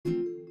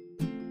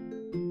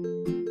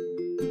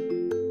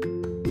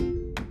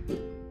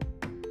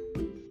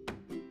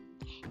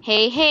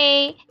Hey,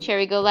 hey,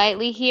 Cherry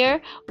Golightly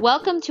here.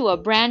 Welcome to a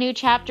brand new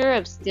chapter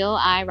of Still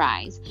I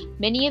Rise.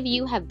 Many of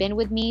you have been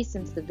with me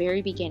since the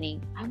very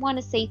beginning. I want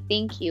to say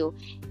thank you,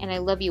 and I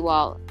love you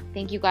all.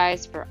 Thank you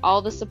guys for all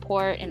the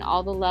support and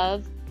all the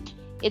love.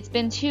 It's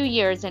been 2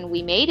 years and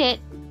we made it.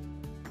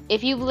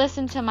 If you've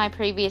listened to my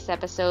previous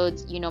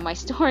episodes, you know my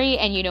story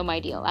and you know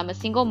my deal. I'm a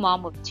single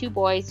mom with two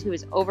boys who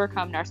has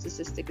overcome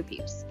narcissistic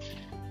abuse.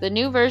 The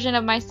new version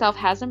of myself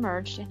has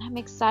emerged, and I'm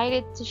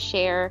excited to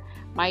share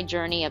my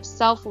journey of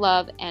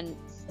self-love and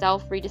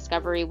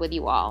self-rediscovery with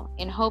you all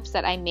in hopes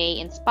that I may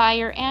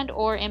inspire and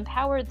or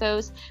empower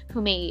those who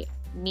may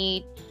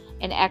need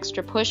an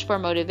extra push for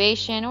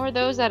motivation or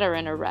those that are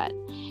in a rut.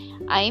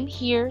 I am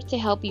here to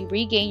help you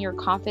regain your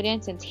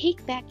confidence and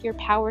take back your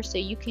power so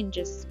you can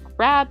just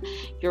grab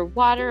your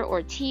water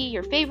or tea,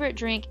 your favorite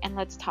drink, and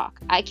let's talk.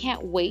 I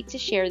can't wait to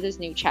share this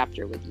new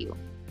chapter with you.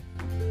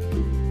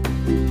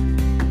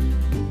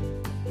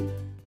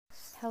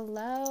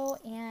 Hello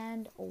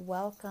and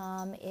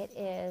welcome. It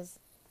is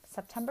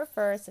September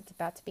 1st. It's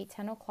about to be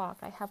 10 o'clock.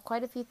 I have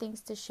quite a few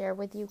things to share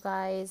with you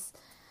guys.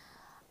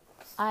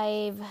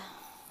 I've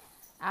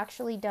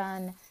actually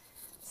done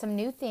some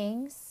new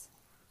things.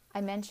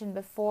 I mentioned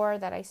before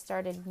that I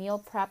started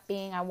meal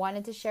prepping. I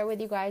wanted to share with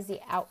you guys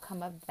the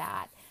outcome of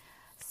that.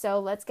 So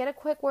let's get a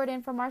quick word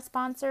in from our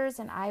sponsors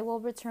and I will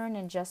return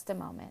in just a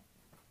moment.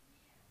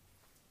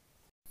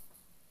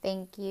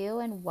 Thank you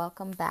and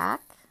welcome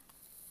back.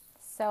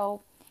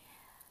 So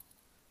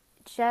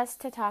just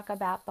to talk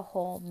about the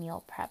whole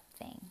meal prep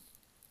thing.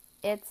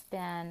 It's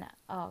been,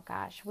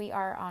 we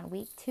are on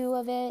week 2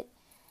 of it,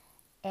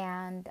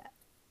 and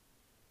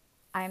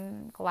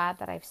I'm glad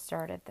that I've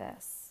started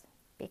this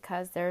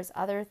because there's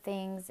other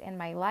things in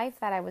my life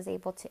that I was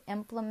able to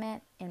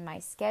implement in my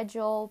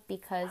schedule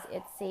because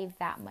it saved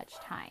that much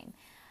time.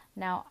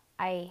 Now,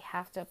 I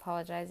have to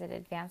apologize in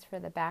advance for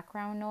the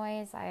background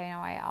noise. I know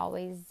I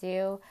always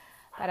do.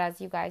 But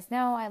as you guys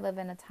know, I live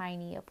in a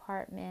tiny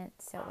apartment,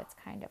 so it's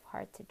kind of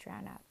hard to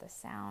drown out the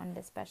sound,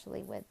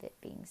 especially with it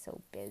being so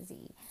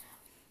busy.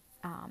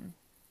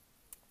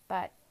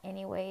 But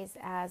anyways,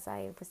 as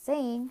I was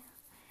saying,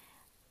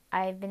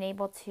 I've been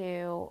able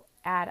to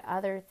add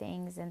other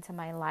things into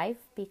my life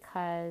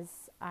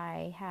because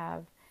I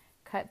have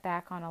cut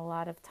back on a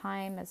lot of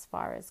time as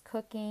far as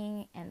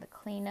cooking and the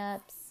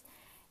cleanups.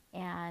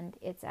 And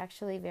it's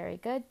actually very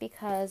good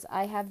because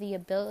I have the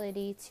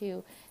ability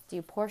to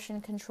do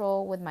portion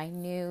control with my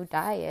new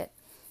diet.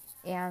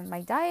 And my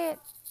diet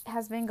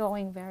has been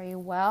going very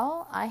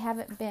well. I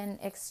haven't been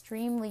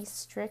extremely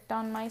strict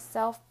on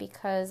myself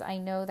because I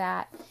know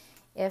that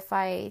if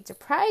I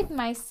deprive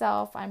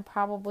myself, I'm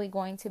probably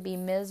going to be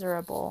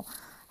miserable.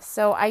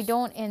 So I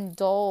don't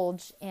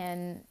indulge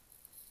in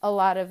a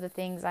lot of the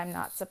things I'm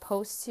not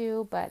supposed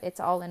to, but it's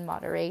all in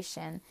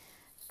moderation.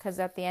 Because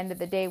at the end of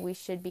the day, we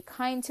should be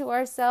kind to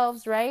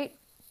ourselves, right?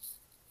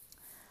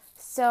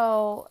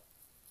 So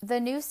the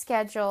new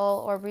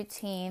schedule or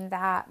routine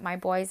that my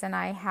boys and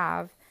I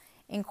have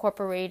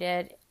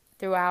incorporated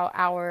throughout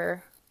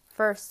our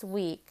first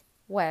week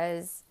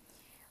was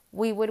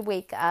we would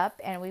wake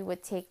up and we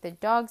would take the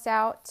dogs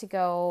out to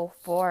go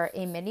for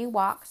a mini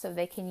walk so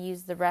they can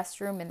use the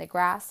restroom in the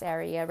grass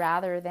area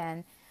rather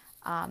than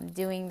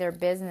doing their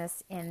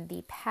business in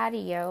the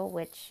patio,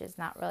 which is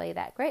not really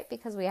that great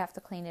because we have to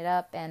clean it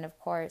up. And of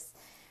course,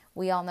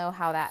 we all know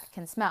how that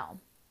can smell.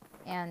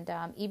 And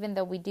even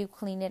though we do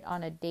clean it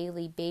on a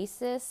daily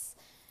basis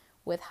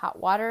with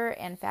hot water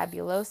and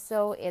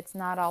Fabuloso, it's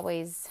not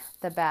always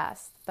the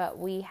best. But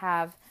we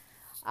have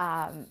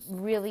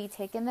really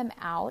taken them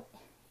out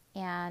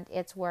and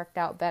it's worked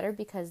out better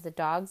because the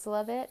dogs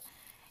love it.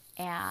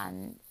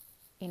 And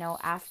you know,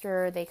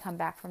 after they come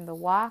back from the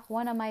walk,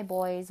 one of my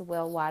boys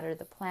will water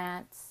the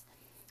plants.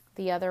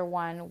 The other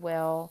one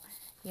will,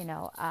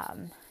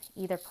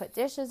 either put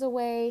dishes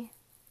away,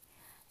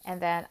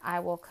 and then I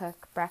will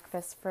cook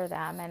breakfast for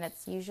them. And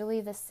it's usually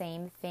the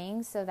same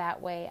thing, so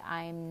that way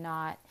I'm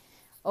not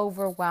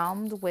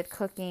overwhelmed with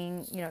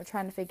cooking,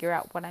 trying to figure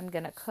out what I'm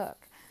going to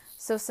cook.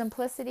 So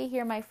simplicity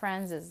here, my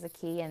friends, is the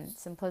key, and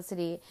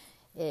simplicity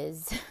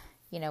is,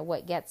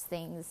 what gets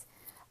things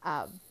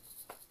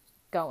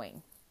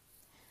going.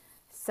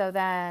 So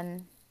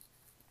then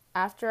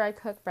after I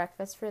cook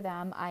breakfast for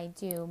them, I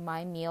do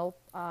my meal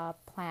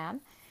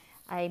plan.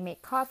 I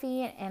make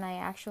coffee and I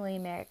actually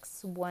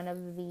mix one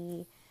of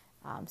the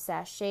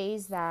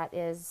sachets that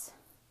is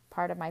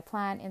part of my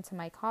plan into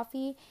my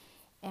coffee.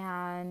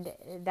 And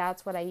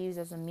that's what I use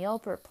as a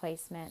meal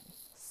replacement.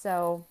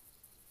 So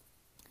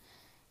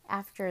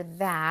after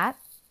that,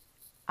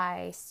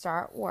 I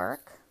start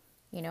work,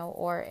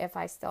 or if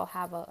I still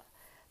have a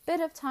bit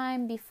of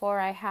time before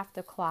I have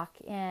to clock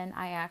in,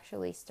 I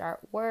actually start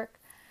work,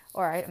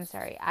 I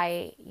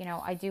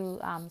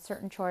do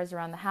certain chores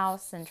around the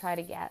house and try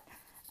to get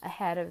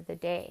ahead of the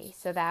day,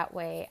 so that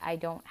way I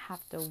don't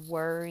have to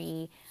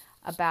worry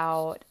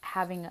about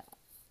having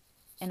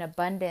an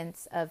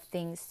abundance of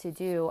things to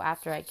do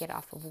after I get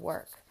off of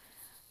work.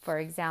 For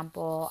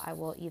example, I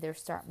will either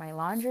start my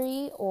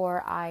laundry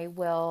or I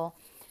will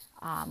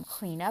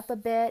clean up a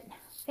bit,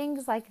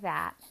 things like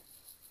that.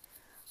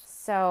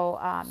 So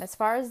as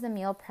far as the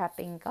meal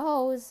prepping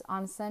goes,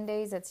 on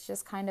Sundays, it's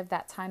just kind of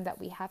that time that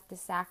we have to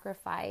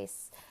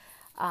sacrifice.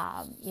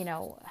 You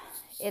know,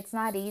 it's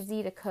not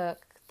easy to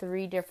cook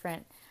 3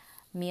 different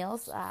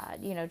meals.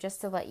 You know,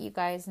 just to let you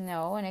guys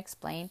know and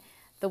explain,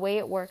 the way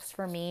it works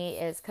for me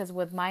is because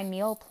with my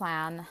meal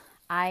plan,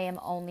 I am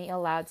only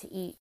allowed to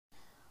eat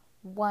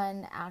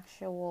 1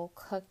 actual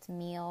cooked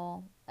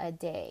meal a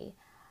day.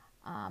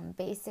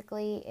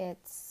 Basically,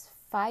 it's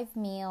 5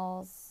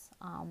 meals,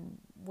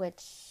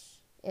 which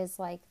is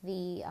like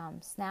the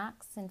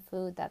snacks and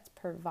food that's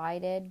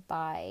provided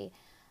by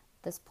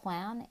this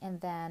plan,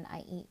 and then I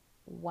eat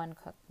 1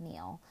 cooked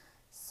meal.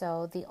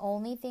 So the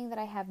only thing that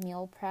I have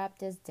meal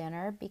prepped is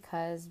dinner,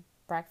 because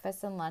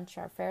breakfast and lunch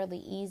are fairly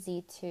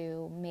easy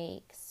to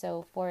make.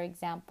 So for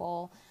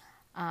example,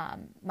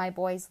 my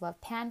boys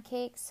love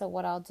pancakes, so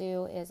what I'll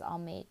do is I'll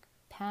make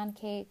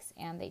pancakes,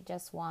 and they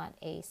just want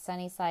a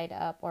sunny side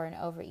up or an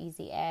over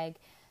easy egg,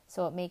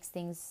 so it makes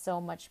things so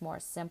much more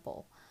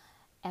simple.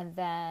 And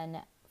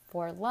then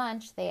for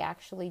lunch, they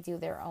actually do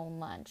their own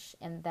lunch,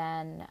 and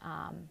then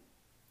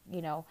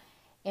you know,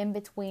 in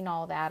between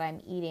all that, I'm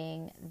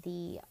eating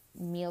the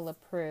meal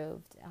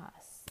approved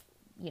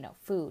you know,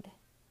 food.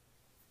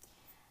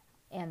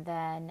 And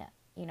then,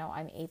 you know,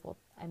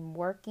 I'm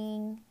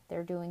working,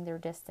 they're doing their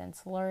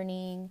distance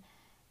learning.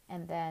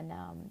 And then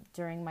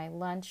during my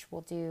lunch,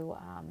 we'll do,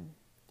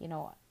 you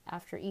know,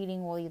 after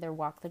eating, we'll either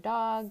walk the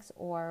dogs,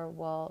 or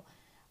we'll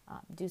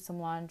do some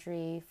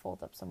laundry,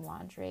 fold up some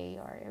laundry,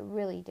 or it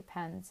really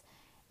depends.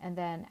 And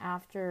then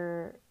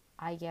after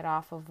I get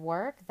off of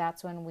work,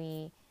 that's when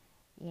we,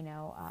 you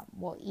know,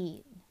 we'll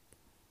eat.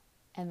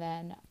 And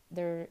then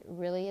there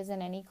really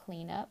isn't any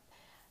cleanup.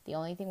 The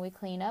only thing we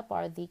clean up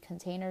are the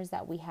containers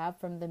that we have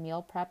from the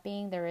meal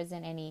prepping. There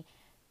isn't any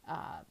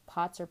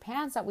pots or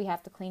pans that we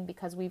have to clean,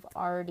 because we've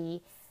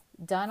already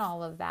done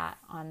all of that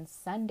on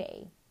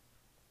Sunday.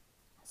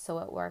 So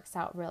it works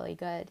out really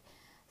good.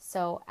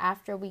 So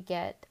after we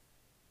get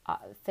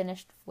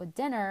finished with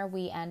dinner,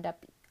 we end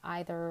up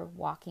either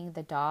walking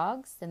the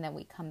dogs, and then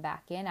we come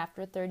back in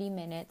after 30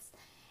 minutes,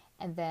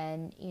 and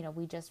then, you know,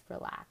 we just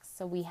relax.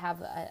 So we have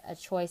a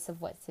choice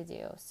of what to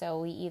do. So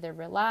we either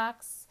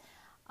relax.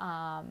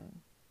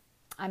 I'm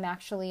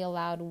actually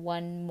allowed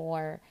 1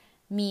 more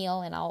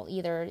meal, and I'll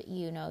either,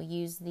 you know,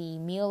 use the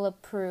meal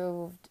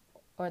approved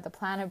or the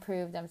plan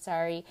approved,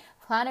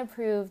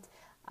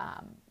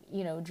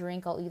 you know,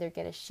 drink. I'll either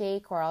get a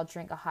shake, or I'll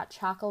drink a hot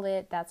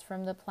chocolate. That's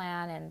from the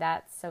plan, and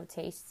that's so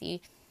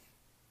tasty.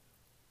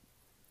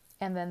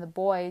 And then the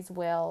boys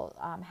will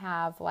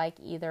have like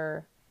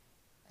either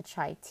a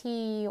chai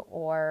tea,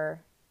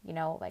 or, you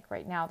know, like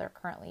right now they're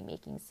currently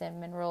making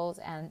cinnamon rolls,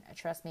 and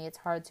trust me, it's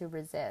hard to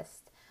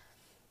resist.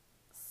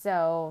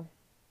 So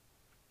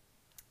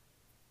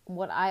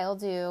what I'll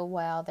do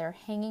while they're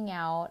hanging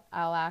out,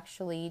 I'll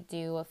actually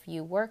do a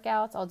few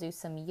workouts. I'll do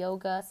some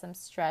yoga, some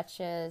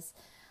stretches.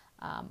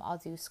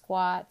 I'll do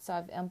squats. So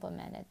I've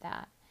implemented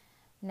that.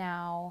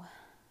 Now,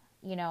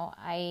 you know,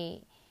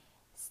 I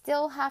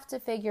still have to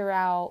figure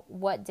out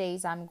what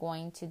days I'm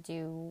going to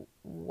do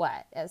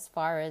what as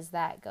far as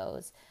that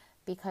goes,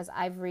 because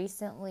I've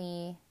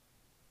recently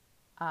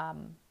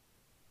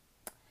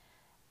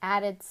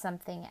added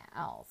something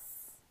else.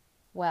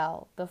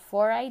 Well,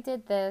 before I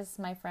did this,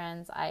 my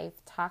friends,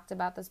 I've talked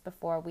about this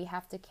before. We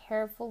have to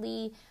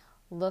carefully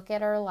look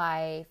at our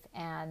life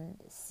and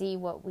see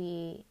what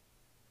we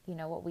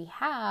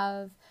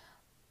have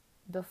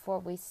before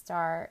we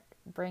start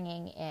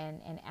bringing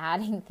in and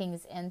adding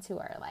things into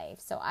our life.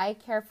 So I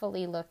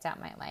carefully looked at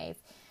my life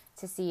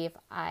to see if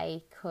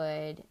I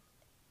could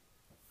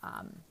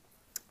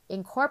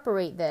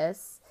incorporate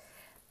this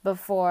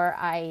before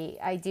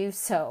I do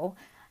so.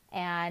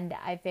 And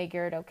I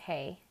figured,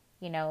 okay,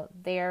 you know,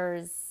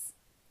 there's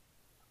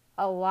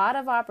a lot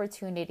of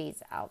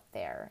opportunities out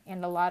there,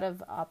 and a lot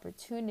of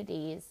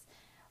opportunities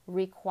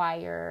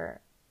require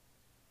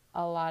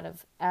a lot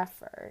of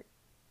effort.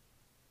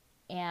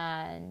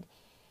 And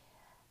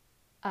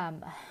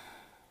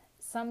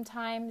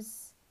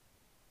sometimes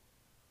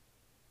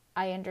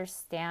I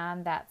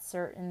understand that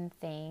certain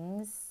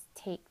things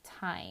take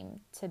time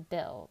to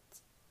build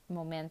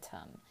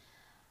momentum,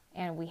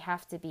 and we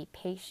have to be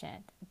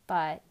patient.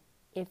 But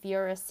if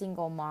you're a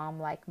single mom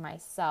like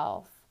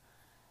myself,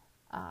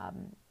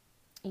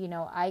 you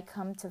know, I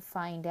come to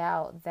find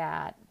out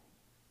that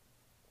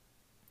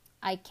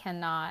I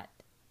cannot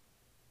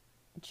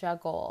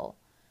juggle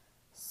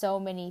so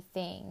many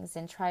things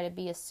and try to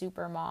be a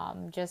super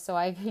mom just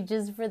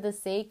for the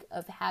sake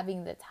of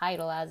having the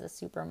title as a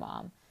super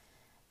mom.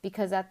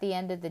 Because at the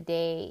end of the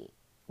day,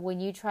 when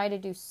you try to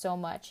do so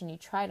much and you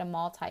try to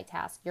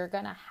multitask, you're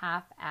going to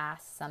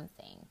half-ass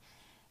something.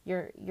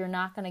 You're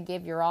not going to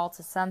give your all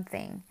to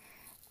something,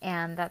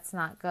 and that's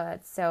not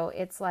good. So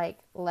it's like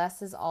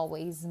less is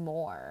always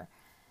more.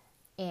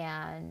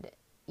 And,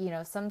 you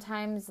know,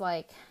 sometimes,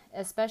 like,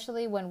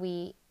 especially when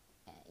we,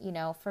 you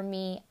know, for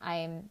me,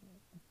 I'm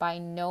by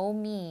no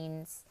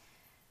means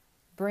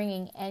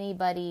bringing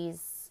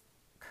anybody's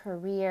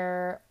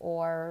career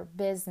or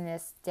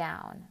business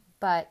down.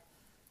 But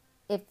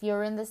if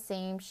you're in the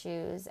same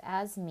shoes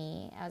as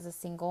me, as a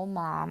single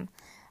mom,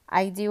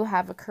 I do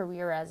have a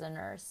career as a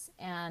nurse,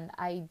 and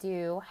I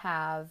do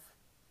have,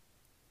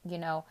 you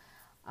know,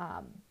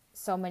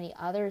 so many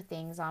other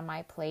things on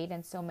my plate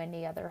and so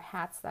many other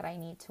hats that I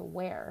need to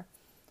wear.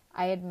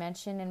 I had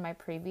mentioned in my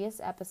previous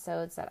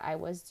episodes that I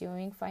was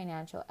doing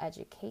financial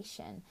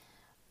education,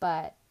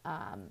 but,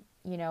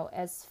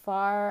 as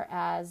far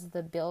as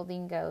the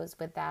building goes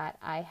with that,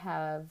 I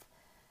have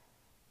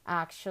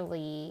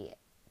actually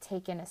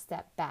taken a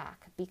step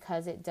back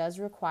because it does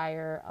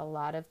require a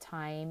lot of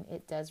time.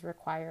 It does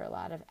require a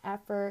lot of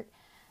effort.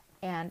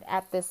 And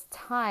at this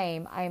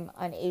time, I'm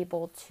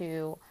unable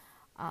to,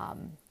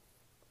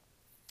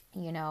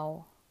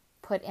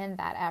 put in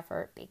that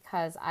effort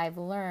because I've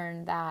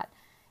learned that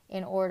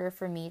in order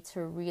for me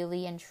to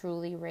really and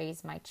truly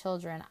raise my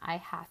children, I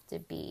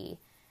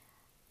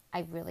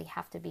really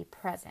have to be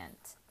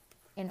present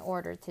in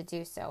order to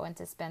do so and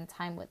to spend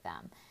time with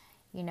them.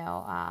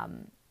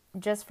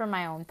 Just for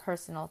my own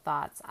personal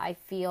thoughts, I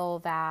feel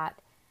that,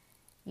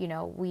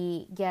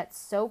 we get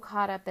so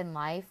caught up in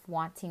life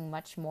wanting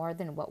much more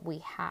than what we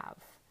have.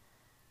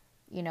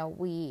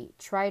 We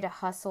try to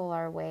hustle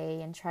our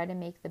way and try to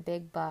make the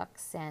big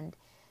bucks, and,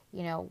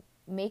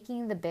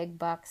 making the big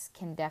bucks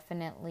can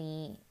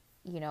definitely,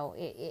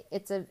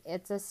 it's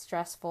a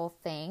stressful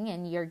thing,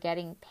 and you're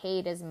getting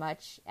paid as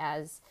much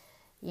as,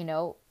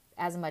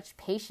 as much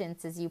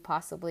patience as you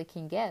possibly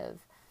can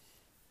give.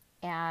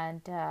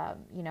 And,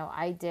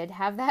 I did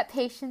have that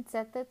patience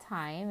at the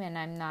time, and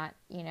I'm not,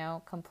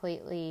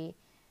 completely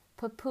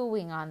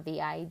poo-pooing on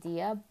the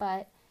idea.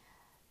 But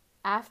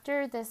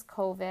after this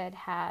COVID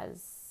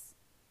has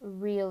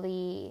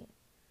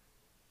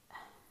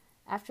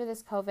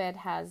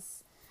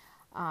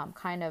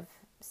kind of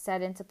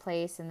set into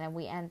place, and then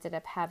we ended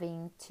up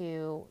having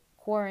to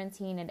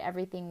quarantine and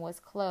everything was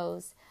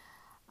closed,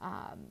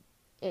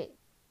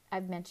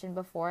 I've mentioned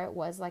before, it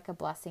was like a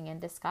blessing in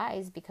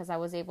disguise because I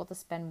was able to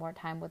spend more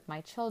time with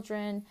my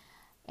children,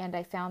 and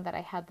I found that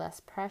I had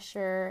less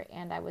pressure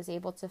and I was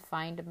able to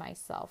find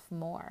myself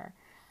more.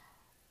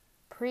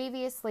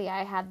 Previously,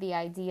 I had the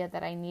idea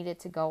that I needed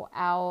to go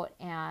out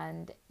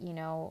and,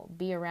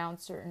 be around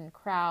certain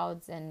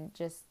crowds and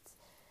just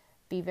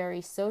be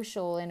very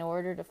social in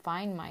order to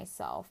find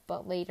myself.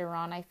 But later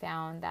on, I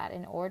found that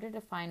in order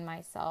to find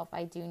myself,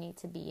 I do need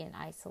to be in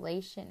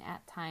isolation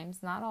at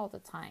times, not all the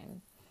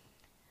time.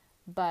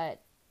 But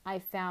I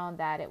found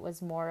that it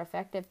was more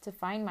effective to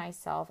find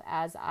myself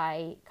as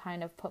I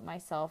kind of put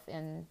myself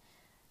in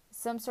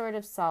some sort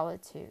of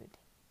solitude.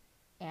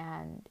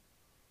 And,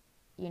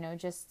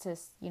 just to,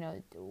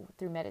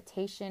 through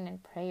meditation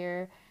and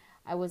prayer,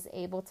 I was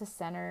able to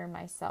center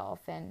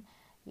myself. And,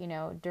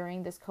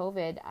 during this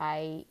COVID,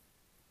 I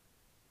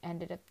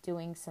ended up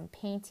doing some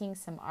painting,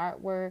 some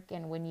artwork.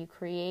 And when you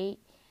create,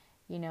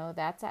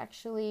 that's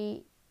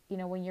actually,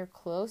 when you're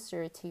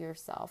closer to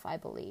yourself, I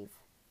believe.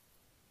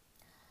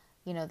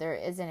 There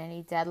isn't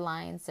any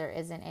deadlines, there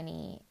isn't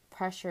any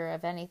pressure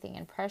of anything,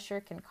 and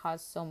pressure can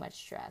cause so much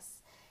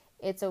stress.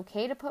 It's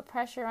okay to put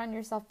pressure on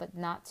yourself, but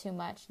not too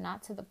much,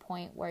 not to the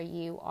point where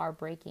you are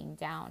breaking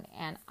down.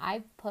 And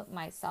I've put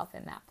myself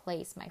in that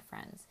place, my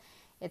friends.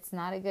 It's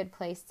not a good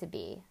place to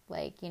be.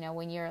 Like,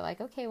 when you're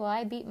like, okay, well,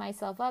 I beat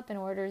myself up in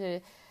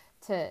order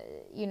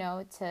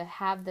to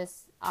have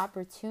this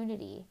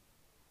opportunity.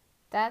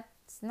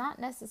 That's not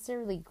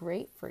necessarily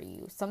great for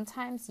you.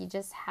 Sometimes you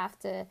just have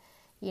to,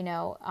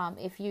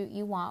 if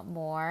you want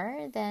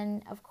more,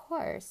 then of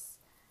course.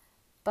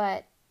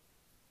 But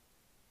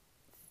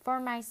for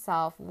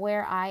myself,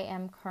 where I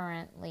am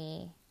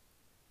currently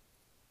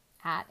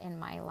at in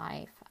my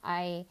life,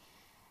 I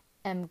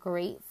am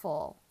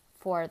grateful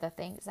for the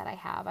things that I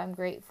have. I'm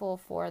grateful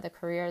for the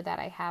career that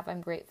I have. I'm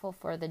grateful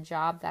for the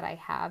job that I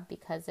have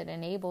because it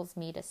enables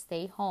me to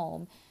stay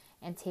home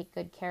and take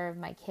good care of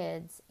my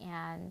kids.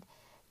 And,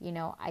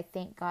 I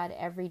thank God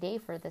every day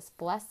for this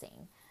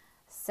blessing.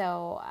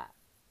 So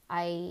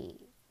I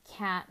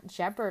can't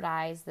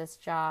jeopardize this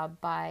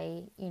job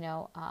by,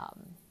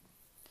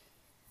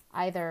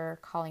 either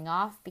calling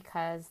off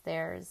because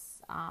there's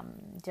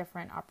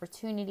different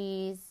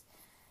opportunities,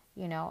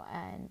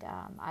 and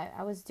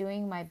I was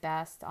doing my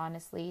best,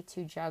 honestly,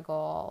 to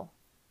juggle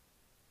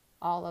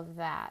all of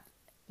that,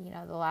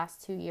 the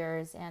last 2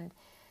 years. And,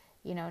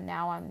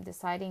 now I'm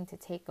deciding to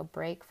take a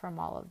break from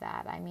all of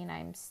that. I mean,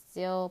 I'm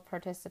still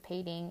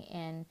participating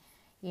in,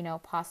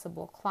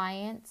 possible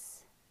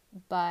clients,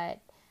 but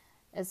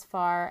as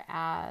far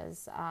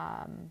as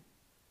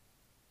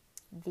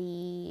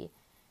the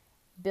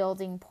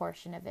building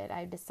portion of it,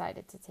 I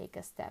decided to take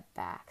a step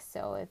back.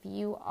 So if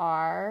you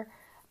are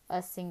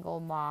a single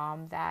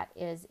mom that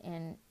is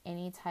in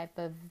any type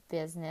of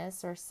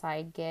business or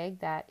side gig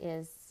that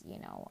is,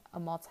 a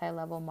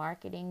multi-level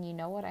marketing, you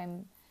know what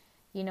I'm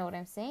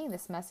saying.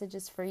 This message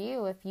is for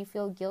you. If you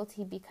feel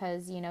guilty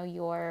because,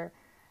 you're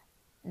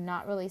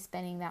not really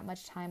spending that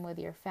much time with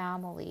your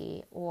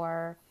family,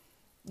 or,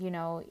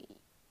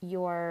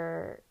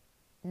 you're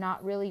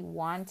not really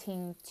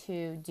wanting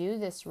to do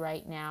this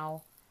right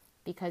now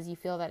because you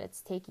feel that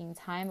it's taking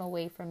time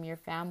away from your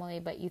family,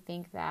 but you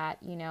think that,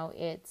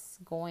 it's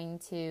going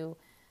to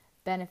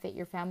benefit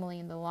your family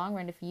in the long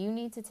run. If you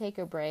need to take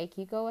a break,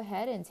 you go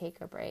ahead and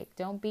take a break.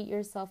 Don't beat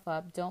yourself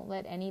up. Don't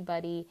let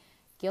anybody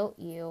guilt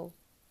you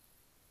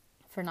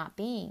for not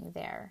being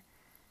there.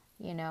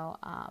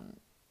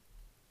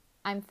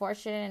 I'm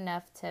fortunate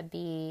enough to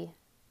be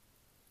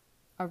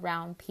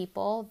around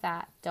people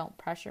that don't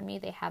pressure me.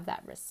 They have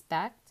that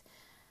respect,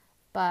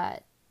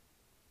 but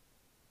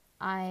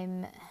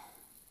I'm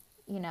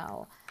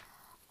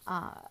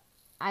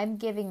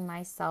giving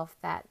myself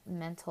that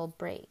mental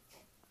break.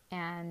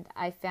 And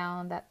I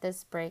found that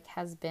this break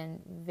has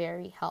been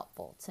very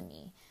helpful to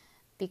me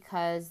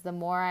because the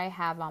more I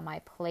have on my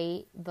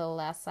plate, the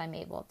less I'm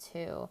able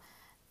to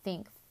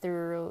think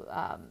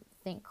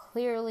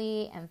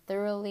clearly and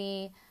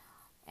thoroughly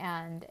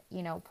and,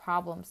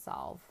 problem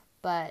solve.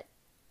 But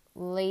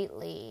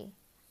lately,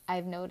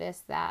 I've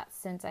noticed that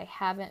since I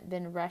haven't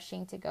been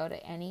rushing to go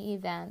to any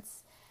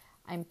events,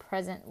 I'm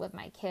present with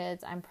my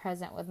kids, I'm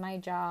present with my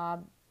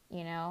job,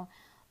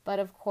 But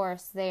of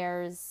course,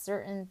 there's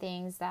certain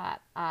things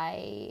that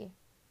I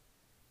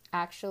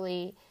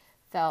actually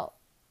felt,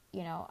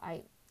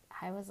 I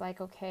was like,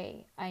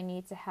 okay, I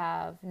need to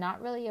have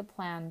not really a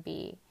plan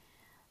B,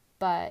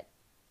 but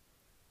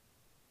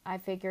I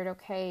figured,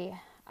 okay,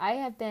 I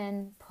have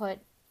been put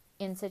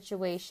in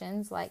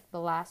situations like the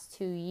last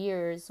 2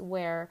 years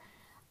where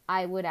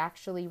I would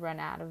actually run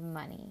out of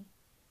money.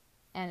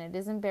 And it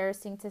is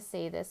embarrassing to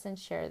say this and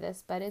share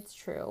this, but it's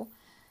true.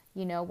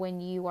 When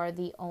you are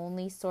the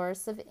only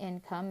source of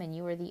income and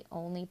you are the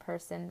only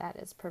person that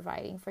is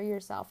providing for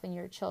yourself and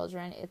your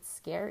children, it's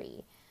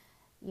scary.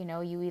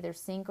 You either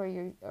sink or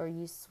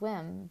you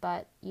swim.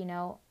 But,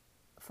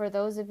 for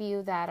those of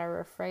you that are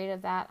afraid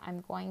of that,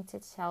 I'm going to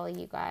tell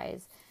you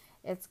guys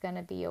it's going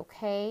to be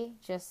okay.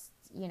 Just,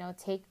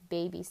 take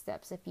baby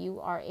steps. If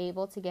you are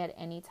able to get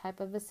any type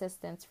of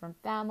assistance from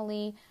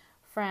family,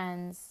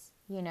 friends,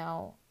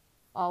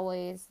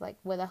 always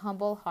with a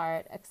humble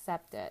heart,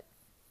 accept it.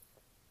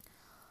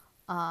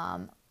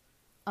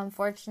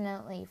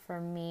 Unfortunately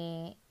for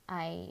me,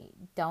 I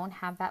don't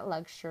have that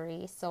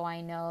luxury, so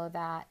I know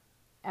that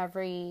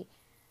everything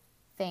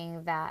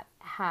that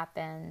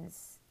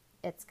happens,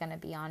 it's going to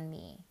be on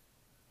me.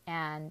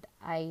 And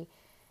I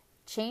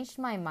changed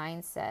my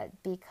mindset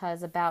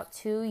because about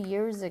 2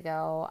 years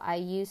ago, I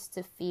used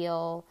to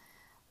feel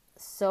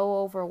so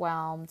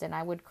overwhelmed and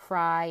I would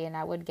cry and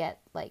I would get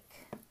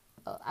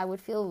I would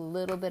feel a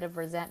little bit of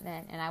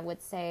resentment and I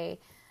would say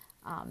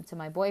to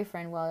my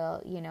boyfriend,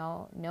 well,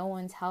 no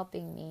one's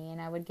helping me,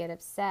 and I would get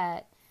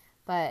upset.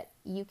 But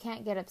you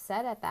can't get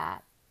upset at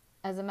that.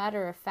 As a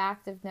matter of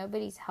fact, if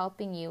nobody's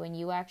helping you and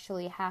you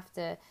actually have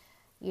to,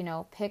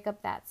 pick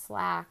up that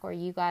slack, or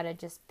you got to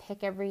just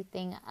pick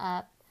everything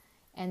up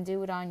and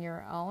do it on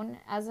your own,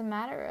 as a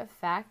matter of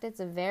fact, it's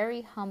a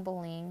very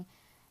humbling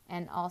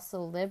and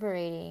also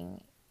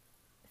liberating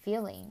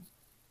feeling,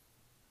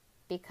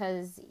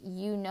 because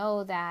you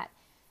know that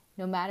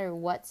no matter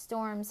what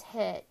storms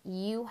hit,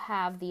 you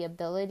have the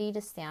ability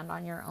to stand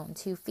on your own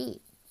 2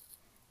 feet.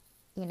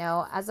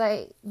 As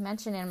I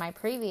mentioned in my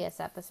previous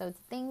episodes,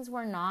 things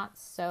were not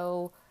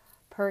so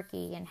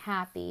perky and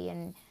happy.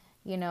 And,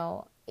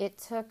 it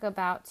took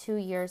about 2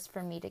 years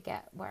for me to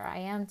get where I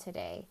am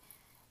today.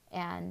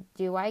 And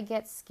do I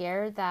get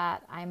scared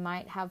that I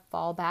might have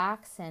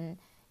fallbacks and,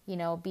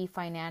 be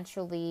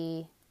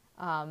financially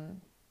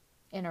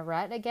in a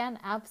rut again?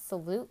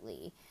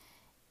 Absolutely.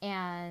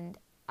 And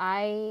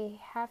I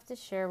have to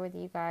share with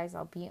you guys,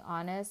 I'll be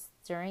honest,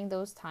 during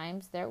those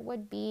times, there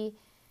would be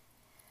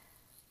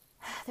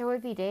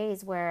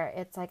days where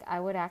it's like I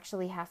would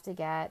actually have to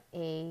get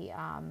a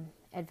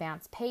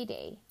advance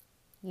payday,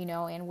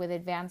 and with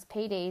advance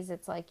paydays,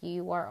 it's like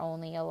you are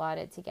only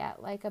allotted to get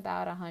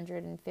about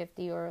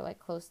 $150 or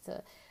close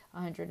to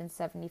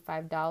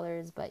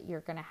 $175, but you're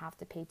going to have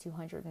to pay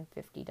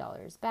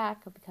 $250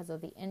 back because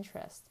of the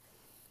interest.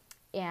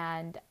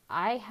 And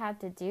I had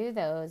to do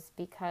those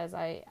because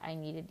I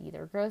needed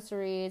either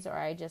groceries or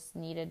I just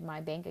needed my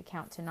bank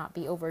account to not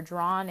be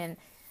overdrawn. And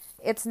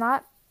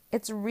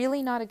it's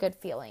really not a good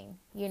feeling.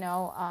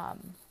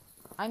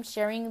 I'm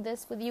sharing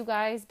this with you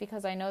guys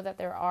because I know that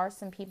there are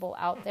some people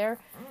out there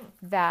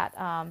that,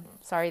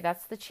 sorry,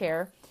 that's the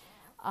chair.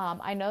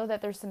 I know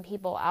that there's some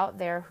people out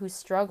there who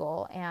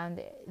struggle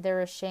and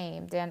they're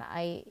ashamed. And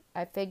I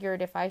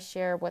figured if I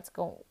share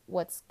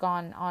what's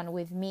gone on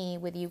with me,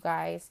 with you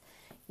guys,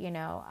 you'll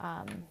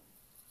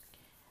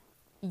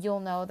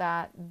know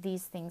that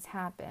these things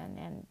happen.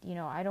 And,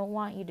 I don't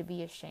want you to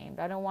be ashamed.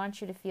 I don't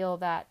want you to feel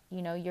that,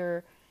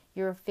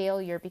 you're a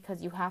failure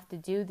because you have to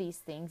do these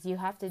things. You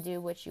have to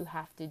do what you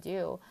have to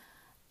do.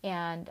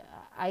 And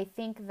I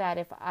think that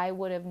if I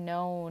would have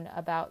known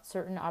about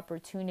certain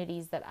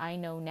opportunities that I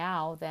know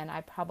now, then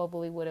I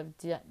probably would have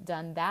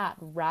done that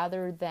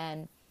rather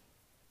than,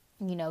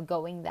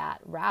 going that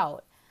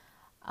route.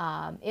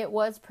 It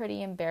was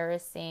pretty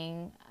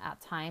embarrassing at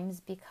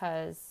times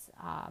because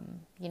I'm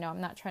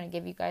not trying to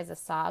give you guys a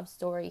sob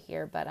story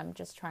here, but I'm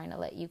just trying to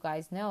let you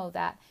guys know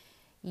that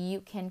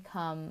you can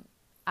come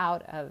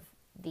out of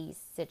these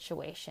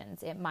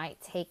situations. It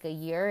might take a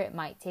year, it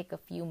might take a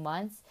few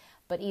months,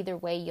 but either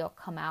way, you'll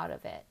come out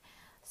of it.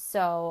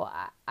 So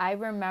I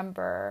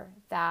remember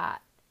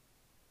that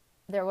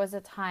there was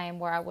a time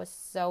where I was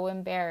so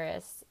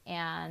embarrassed,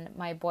 and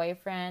my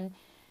boyfriend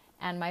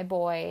and my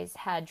boys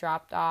had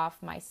dropped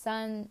off my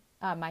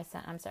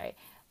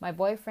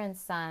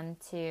boyfriend's son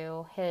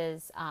to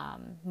his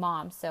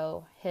mom,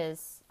 so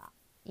his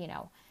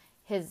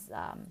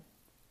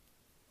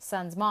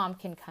son's mom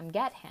can come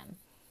get him.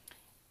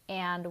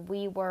 And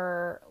we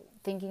were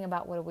thinking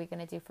about what are we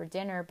going to do for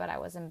dinner, but I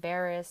was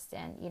embarrassed,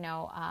 and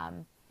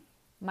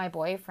my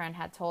boyfriend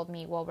had told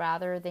me, well,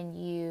 rather than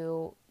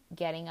you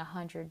getting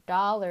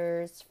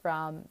 $100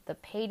 from the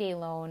payday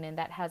loan and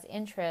that has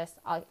interest,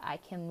 I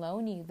can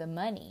loan you the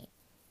money.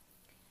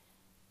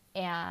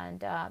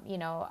 And,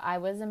 I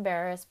was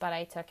embarrassed, but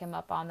I took him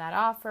up on that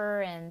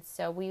offer. And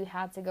so we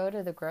had to go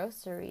to the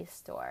grocery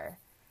store.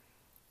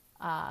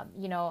 I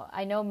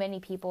know many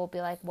people will be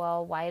like,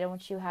 well, why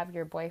don't you have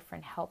your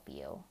boyfriend help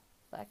you?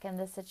 Like in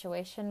this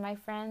situation, my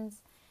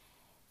friends,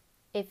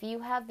 if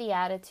you have the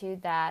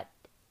attitude that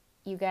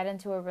you get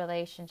into a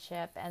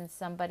relationship and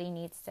somebody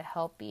needs to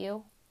help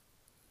you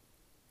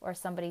or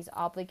somebody's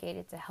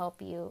obligated to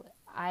help you,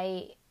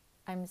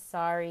 I'm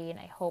sorry, and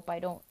I hope I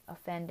don't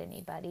offend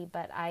anybody,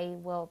 but I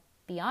will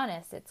be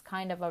honest, it's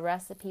kind of a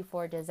recipe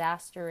for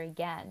disaster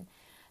again.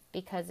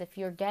 Because if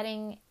you're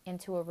getting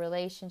into a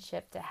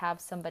relationship to have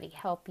somebody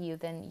help you,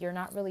 then you're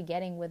not really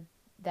getting with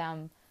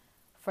them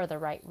for the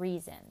right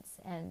reasons.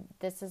 And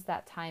this is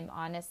that time,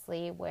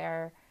 honestly,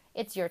 where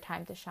it's your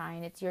time to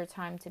shine. It's your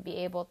time to be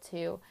able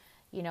to,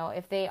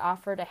 if they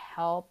offer to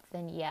help,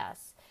 then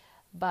yes.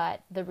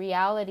 But the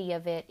reality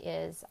of it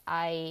is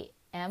I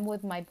am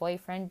with my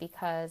boyfriend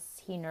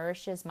because he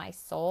nourishes my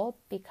soul,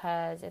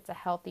 because it's a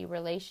healthy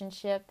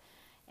relationship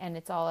and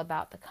it's all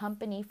about the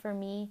company for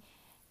me.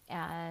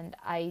 And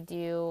I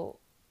do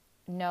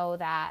know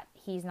that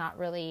he's not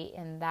really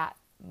in that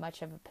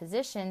much of a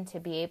position to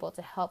be able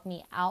to help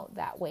me out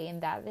that way.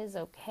 And that is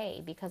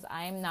okay, because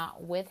I'm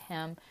not with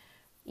him,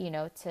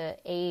 to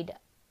aid,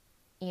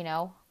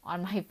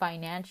 on my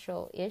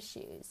financial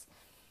issues.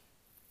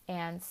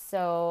 And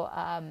so,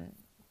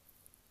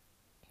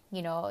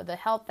 the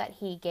help that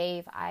he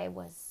gave, I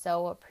was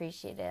so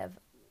appreciative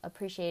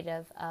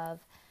of.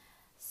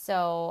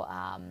 So,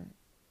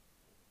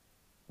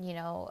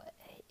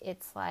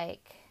 it's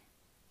like,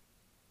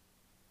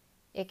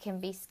 it can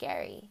be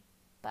scary,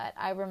 but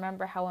I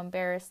remember how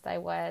embarrassed I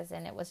was,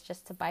 and it was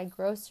just to buy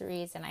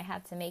groceries and I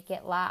had to make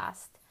it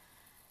last,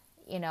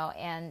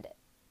 and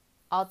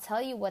I'll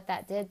tell you what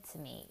that did to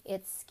me.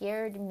 It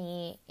scared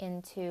me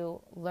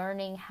into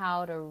learning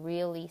how to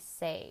really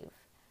save.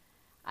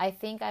 I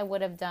think I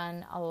would have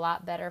done a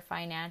lot better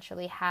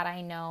financially had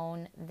I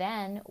known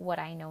then what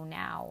I know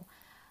now.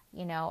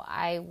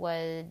 I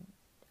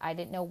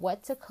didn't know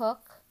what to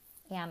cook,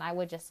 and I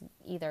would just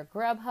either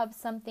Grubhub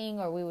something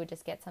or we would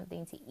just get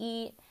something to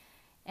eat.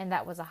 And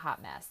that was a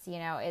hot mess.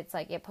 It's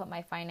like it put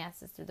my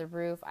finances through the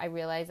roof. I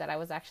realized that I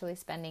was actually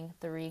spending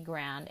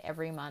 $3,000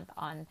 every month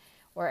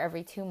or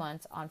every 2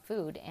 months on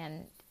food.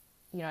 And,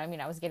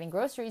 I was getting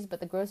groceries,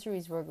 but the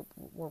groceries were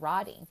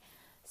rotting.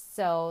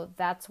 So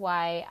that's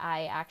why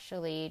I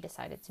actually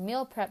decided to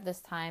meal prep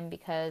this time,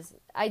 because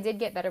I did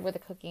get better with the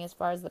cooking as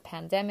far as the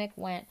pandemic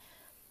went,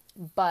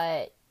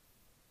 but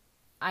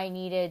I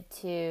needed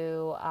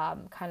to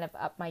kind of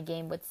up my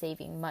game with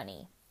saving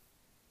money.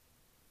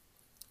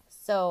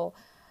 So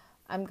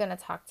I'm going to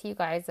talk to you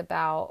guys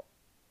about,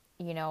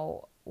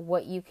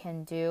 what you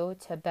can do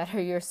to better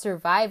your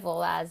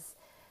survival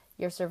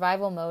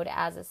mode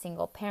as a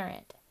single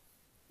parent.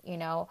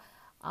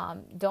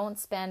 Don't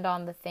spend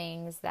on the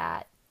things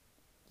that,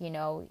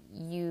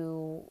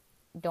 you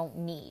don't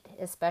need,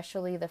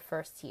 especially the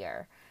first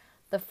year.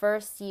 The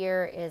first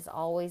year is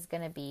always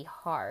going to be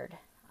hard.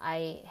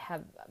 I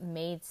have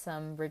made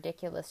some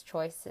ridiculous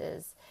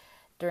choices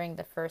during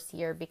the first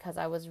year because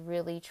I was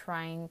really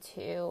trying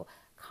to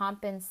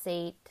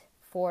compensate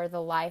for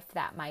the life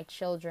that my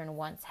children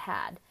once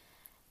had.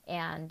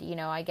 And,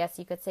 I guess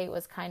you could say it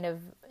was kind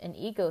of an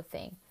ego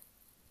thing.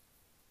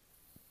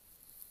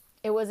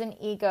 It was an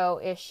ego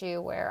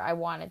issue where I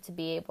wanted to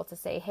be able to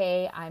say,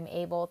 hey, I'm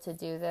able to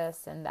do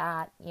this and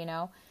that,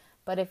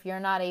 But if you're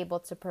not able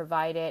to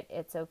provide it,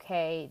 it's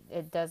okay.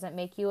 It doesn't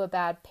make you a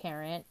bad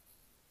parent.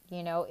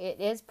 It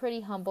is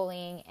pretty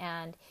humbling.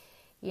 And,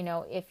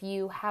 if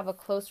you have a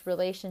close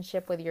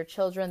relationship with your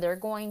children, they're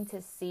going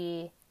to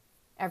see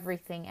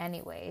everything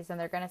anyways. And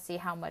they're going to see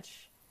how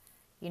much,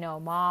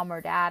 mom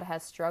or dad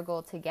has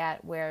struggled to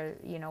get where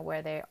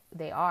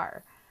they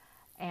are.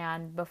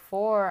 And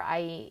before,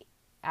 I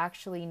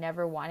actually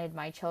never wanted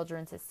my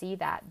children to see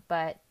that.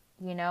 But,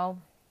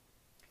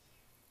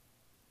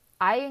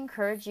 I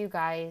encourage you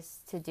guys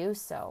to do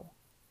so,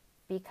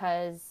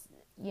 because,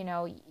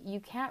 you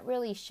can't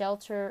really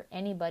shelter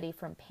anybody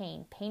from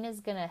pain. Pain is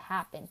going to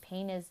happen.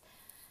 Pain is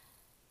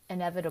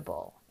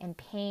inevitable, and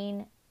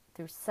pain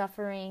through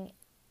suffering,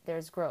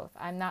 there's growth.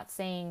 I'm not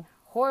saying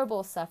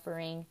horrible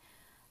suffering,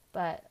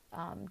 but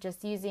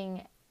just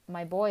using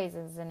my boys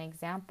as an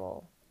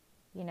example.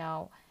 You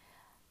know,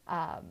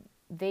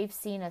 they've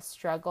seen us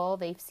struggle.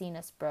 They've seen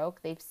us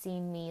broke. They've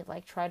seen me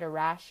like try to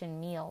ration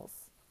meals.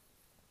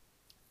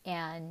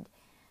 And,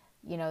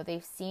 you know,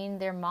 they've seen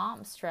their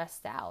mom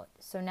stressed out.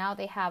 So now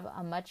they have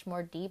a much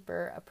more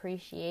deeper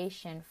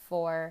appreciation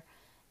for,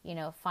 you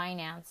know,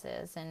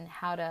 finances and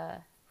how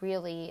to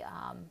really,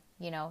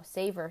 you know,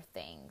 savor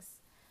things.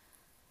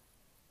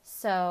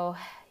 So,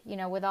 you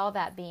know, with all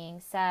that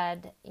being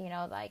said, you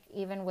know, like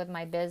even with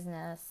my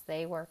business,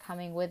 they were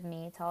coming with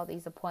me to all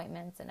these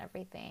appointments and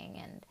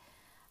everything. And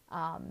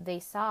they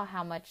saw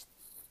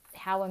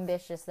how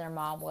ambitious their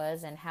mom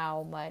was and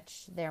how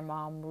much their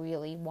mom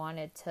really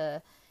wanted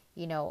to,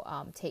 you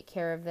know, take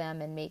care of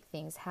them and make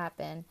things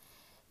happen,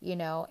 you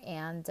know.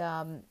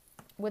 And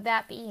with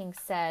that being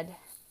said,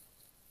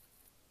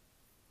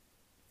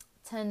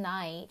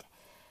 tonight,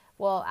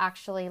 well,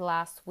 actually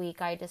last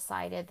week, I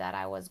decided that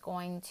I was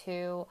going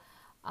to,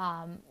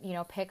 you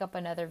know, pick up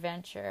another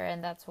venture.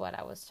 And that's what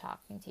I was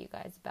talking to you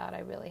guys about. I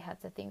really had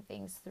to think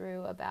things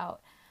through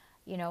about,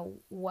 you know,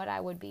 what I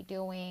would be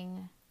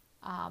doing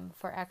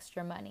for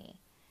extra money.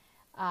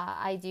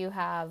 I do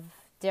have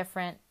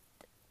different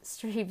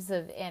streams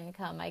of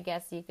income, I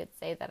guess you could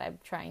say, that I'm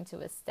trying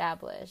to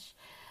establish,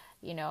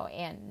 you know,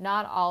 and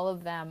not all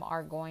of them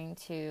are going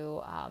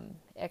to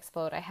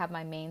explode. I have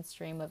my main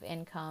stream of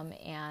income,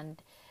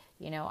 and,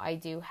 you know, I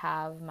do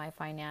have my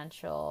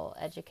financial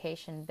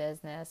education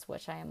business,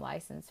 which I am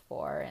licensed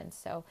for. And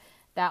so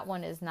that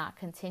one is not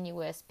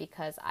continuous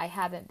because I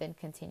haven't been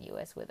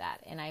continuous with that.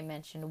 And I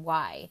mentioned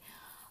why.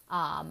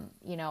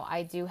 You know,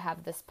 I do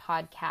have this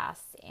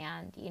podcast,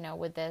 and, you know,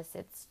 with this,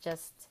 it's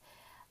just,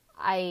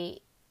 I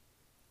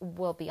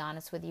will be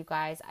honest with you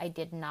guys, I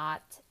did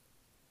not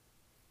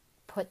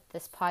put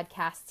this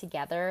podcast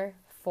together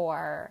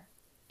for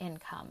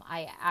income.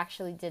 I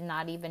actually did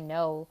not even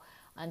know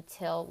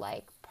until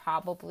like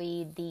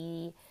probably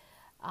the,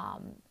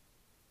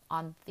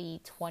 on the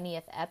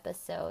 20th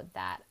episode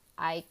that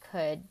I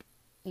could,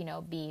 you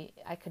know,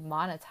 I could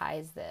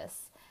monetize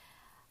this.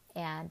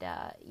 And,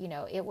 you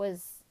know,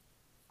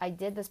 I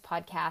did this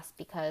podcast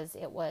because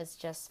it was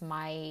just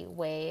my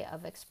way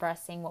of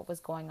expressing what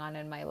was going on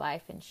in my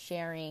life and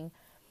sharing,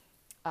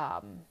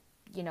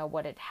 you know,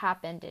 what had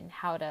happened and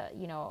how to,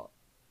 you know,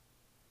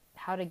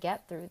 how to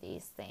get through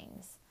these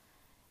things.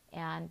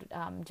 And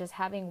just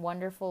having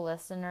wonderful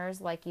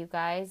listeners like you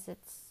guys,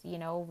 it's, you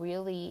know,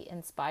 really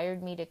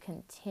inspired me to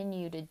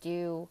continue to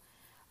do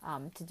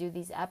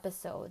these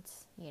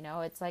episodes. You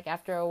know, it's like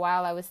after a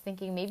while I was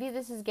thinking maybe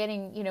this is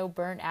getting, you know,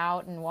 burnt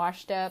out and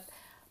washed up.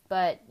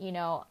 But, you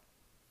know,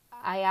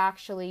 I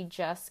actually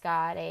just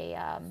got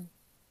a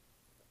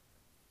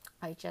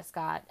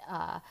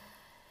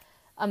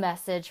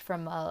message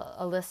from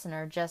a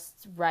listener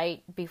just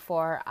right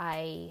before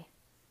I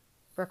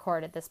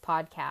recorded this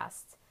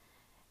podcast.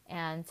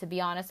 And to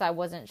be honest, I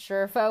wasn't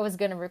sure if I was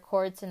going to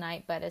record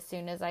tonight, but as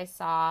soon as I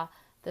saw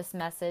this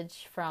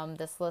message from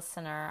this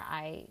listener,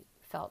 I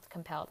felt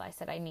compelled. I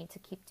said, I need to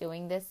keep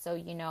doing this. So,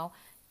 you know,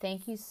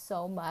 thank you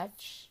so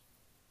much.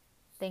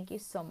 Thank you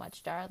so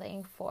much,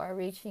 darling, for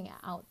reaching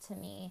out to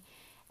me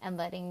and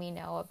letting me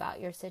know about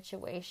your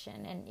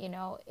situation. And, you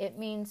know, it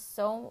means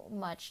so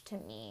much to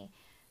me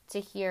to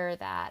hear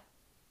that,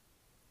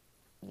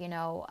 you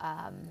know,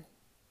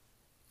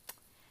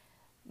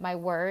 my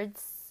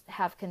words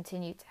have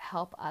continued to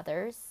help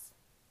others.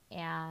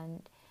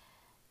 And,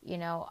 you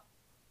know,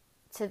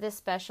 to this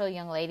special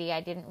young lady,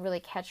 I didn't really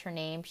catch her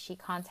name. She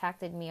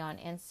contacted me on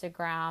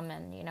Instagram,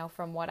 and, you know,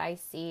 from what I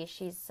see,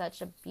 she's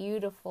such a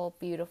beautiful,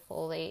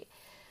 beautiful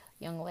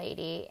young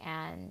lady,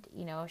 and,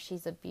 you know,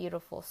 she's a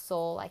beautiful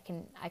soul. I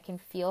can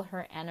feel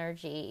her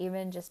energy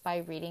even just by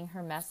reading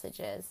her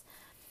messages,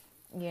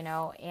 you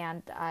know.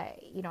 And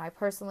I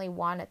personally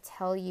want to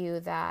tell you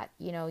that,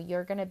 you know,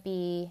 you're going to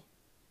be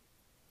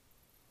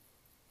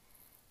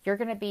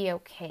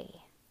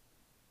okay.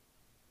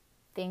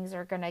 Things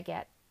are going to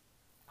get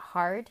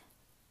hard,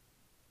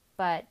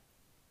 but,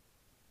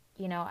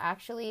 you know,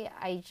 actually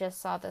I just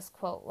saw this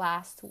quote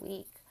last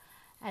week,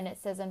 and it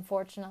says,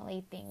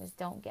 unfortunately, things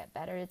don't get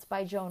better. It's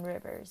by Joan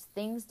Rivers.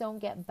 Things don't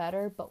get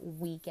better, but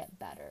we get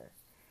better.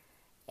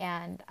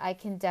 And I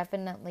can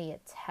definitely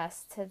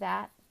attest to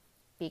that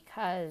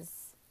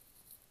because,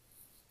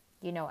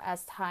 you know,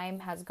 as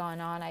time has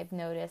gone on, I've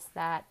noticed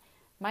that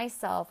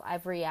myself,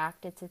 I've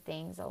reacted to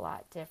things a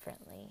lot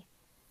differently.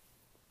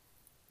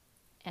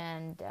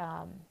 And,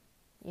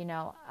 you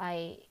know,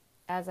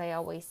 as I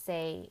always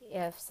say,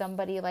 if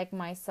somebody like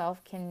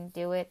myself can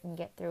do it and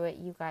get through it,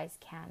 you guys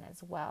can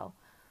as well.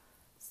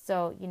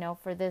 So, you know,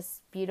 for this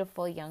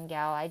beautiful young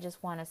gal, I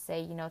just want to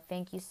say, you know,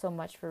 thank you so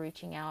much for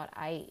reaching out.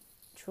 I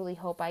truly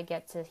hope I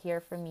get to hear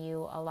from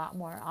you a lot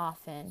more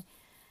often.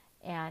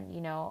 And,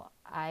 you know,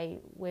 I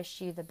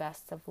wish you the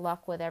best of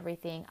luck with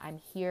everything. I'm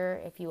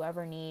here if you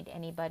ever need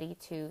anybody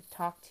to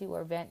talk to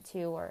or vent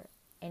to or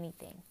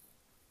anything,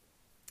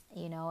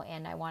 you know.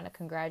 And I want to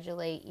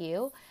congratulate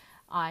you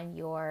on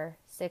your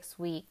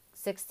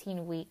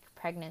 16-week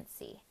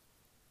pregnancy.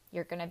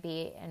 You're going to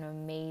be an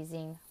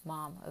amazing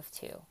mom of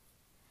 2.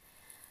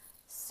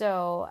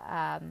 So,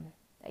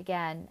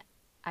 again,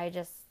 I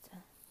just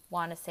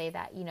want to say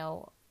that,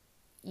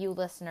 you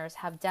listeners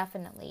have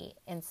definitely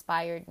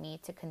inspired me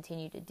to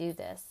continue to do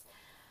this.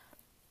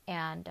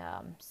 And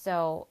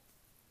so,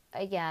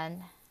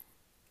 again,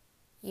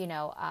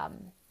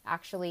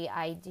 actually,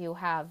 I do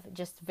have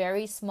just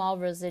very small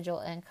residual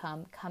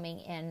income coming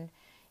in,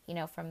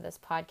 from this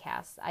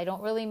podcast. I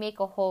don't really make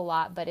a whole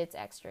lot, but it's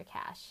extra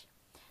cash,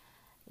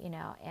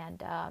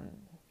 and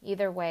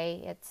either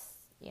way,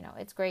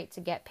 it's great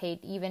to get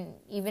paid, even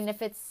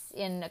if it's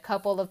in a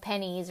couple of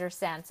pennies or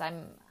cents.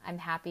 I'm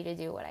happy to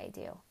do what I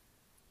do.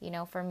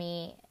 For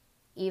me,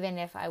 even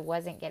if I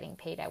wasn't getting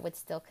paid, I would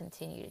still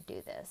continue to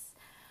do this.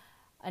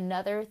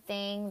 Another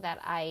thing that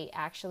I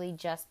actually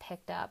just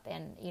picked up,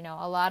 and,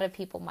 a lot of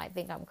people might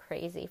think I'm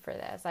crazy for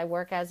this. I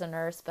work as a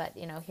nurse, but,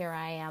 here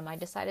I am. I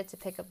decided to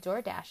pick up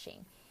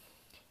DoorDashing.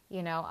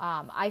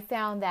 I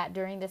found that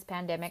during this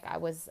pandemic, I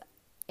was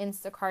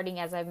Instacarting,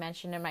 as I've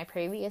mentioned in my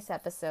previous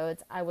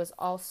episodes. I was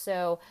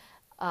also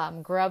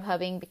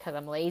Grubhubbing because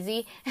I'm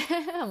lazy.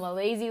 I'm a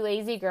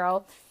lazy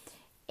girl.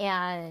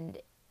 And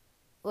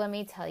let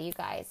me tell you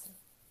guys.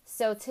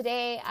 So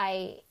today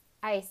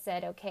I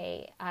said,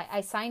 okay,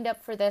 I signed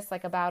up for this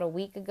like about a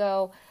week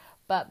ago,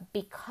 but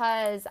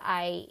because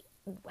I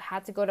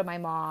had to go to my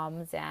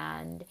mom's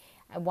and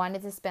I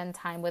wanted to spend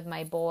time with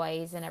my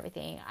boys and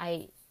everything,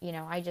 I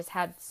just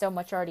had so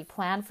much already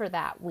planned for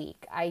that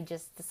week. I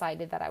just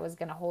decided that I was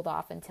going to hold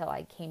off until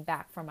I came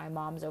back from my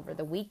mom's over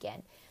the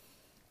weekend.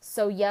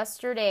 So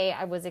yesterday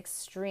I was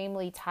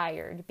extremely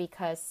tired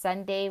because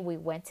Sunday we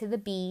went to the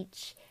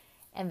beach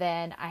and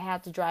then I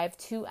had to drive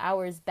 2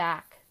 hours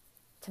back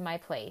to my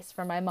place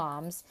from my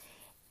mom's.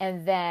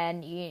 And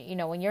then,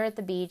 when you're at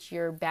the beach,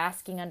 you're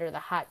basking under the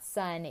hot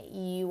sun,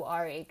 you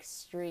are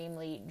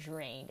extremely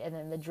drained. And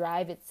then the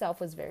drive itself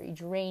was very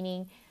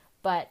draining,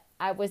 but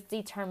I was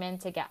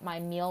determined to get my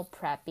meal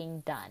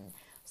prepping done.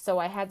 So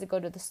I had to go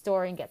to the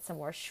store and get some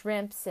more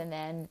shrimps. And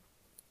then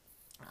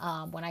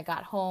when I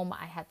got home,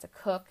 I had to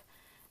cook.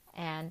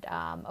 And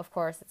of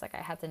course, it's like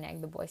I had to nag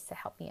the boys to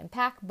help me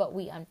unpack, but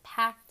we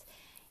unpacked.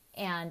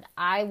 And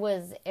I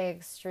was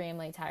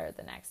extremely tired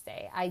the next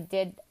day. I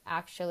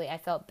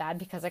felt bad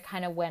because I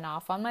kind of went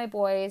off on my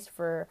boys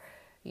for,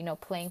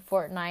 playing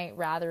Fortnite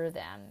rather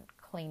than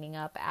cleaning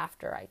up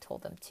after I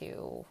told them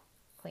to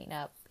clean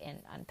up and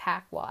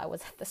unpack while I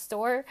was at the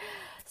store.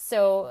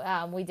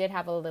 So we did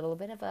have a little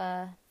bit of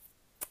a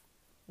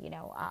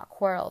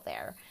quarrel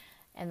there.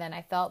 And then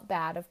I felt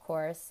bad, of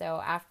course.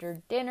 So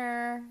after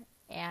dinner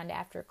and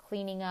after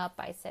cleaning up,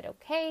 I said,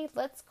 okay,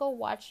 let's go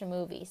watch a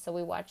movie. So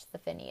we watched the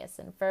Phineas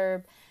and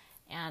Ferb,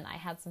 and I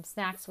had some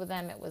snacks with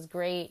them. It was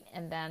great.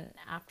 And then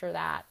after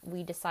that,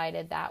 we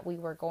decided that we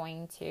were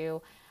going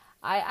to,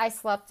 I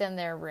slept in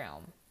their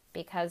room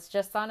because,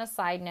 just on a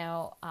side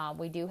note,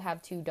 we do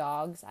have 2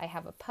 dogs. I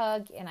have a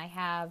pug and I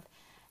have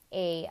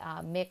a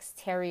mixed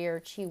terrier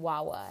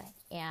Chihuahua.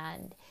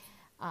 And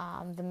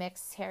the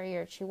mixed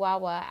terrier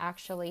Chihuahua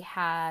actually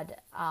had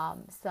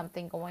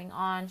something going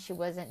on. She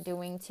wasn't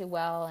doing too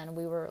well, and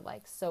we were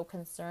so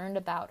concerned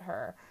about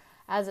her.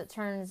 As it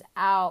turns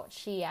out,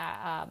 she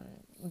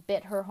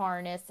bit her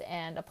harness,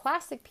 and a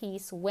plastic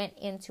piece went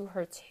into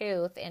her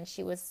tooth, and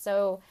she was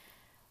so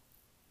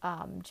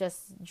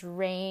just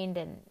drained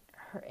and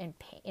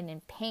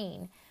in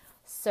pain.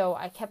 So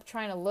I kept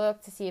trying to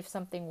look to see if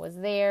something was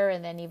there,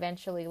 and then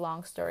eventually,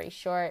 long story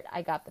short,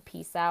 I got the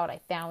piece out, I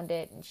found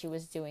it, and she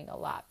was doing a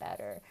lot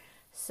better.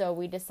 So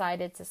we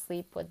decided to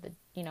sleep with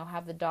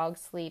have the dog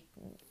sleep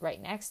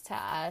right next to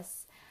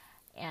us,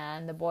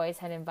 and the boys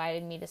had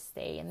invited me to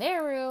stay in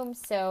their room,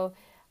 so,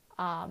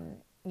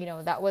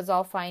 that was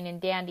all fine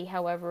and dandy.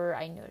 However,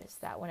 I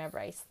noticed that whenever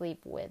I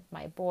sleep with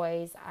my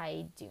boys,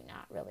 I do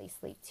not really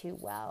sleep too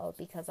well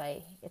because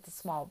it's a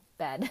small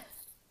bed.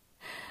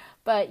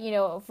 But,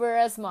 for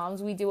us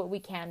moms, we do what we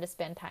can to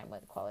spend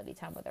quality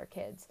time with our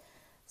kids.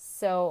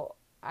 So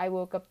I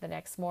woke up the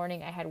next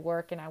morning, I had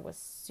work, and I was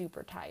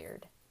super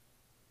tired.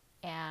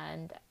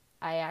 And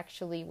I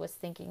actually was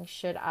thinking,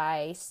 should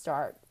I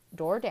start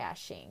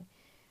DoorDashing?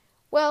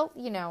 Well,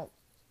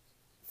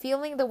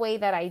 feeling the way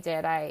that I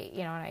did,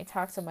 and I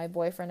talked to my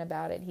boyfriend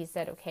about it. He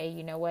said, okay,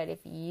 you know what, if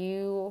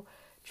you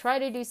try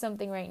to do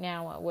something right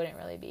now, it wouldn't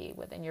really be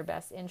within your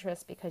best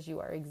interest because you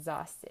are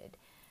exhausted.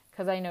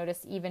 Because I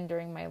noticed even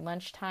during my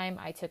lunchtime,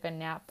 I took a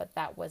nap, but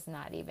that was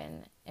not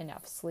even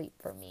enough sleep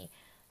for me.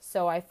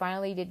 So I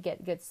finally did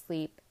get good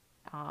sleep,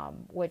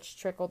 which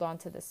trickled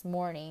onto this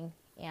morning.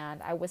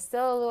 And I was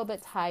still a little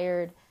bit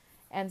tired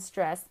and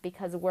stressed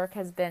because work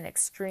has been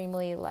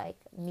extremely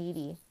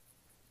needy,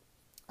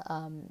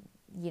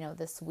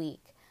 this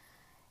week.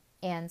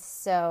 And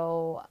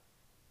so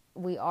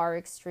we are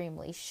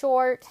extremely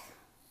short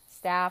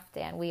staffed,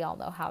 and we all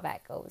know how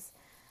that goes.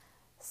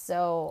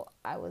 So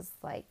I was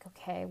like,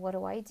 okay, what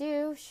do I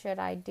do? Should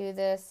I do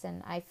this?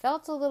 And I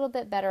felt a little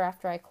bit better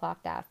after I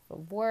clocked out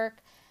of work.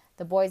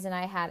 the boys and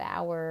I had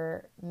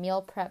our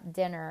meal prep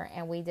dinner,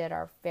 and we did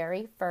our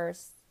very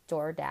first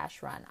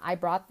DoorDash run. I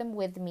brought them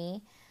with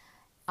me.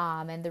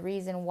 And the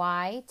reason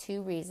why,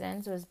 two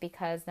reasons, was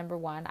because number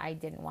one, I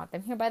didn't want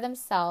them here by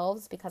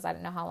themselves because I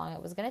didn't know how long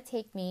it was going to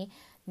take me.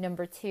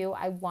 Number two,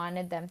 I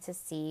wanted them to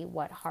see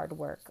what hard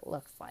work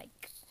looks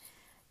like.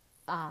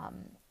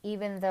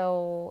 Even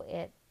though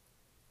it,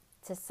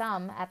 to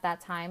some at that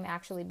time,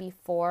 actually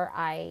before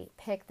I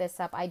picked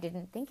this up, I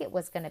didn't think it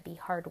was going to be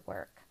hard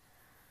work.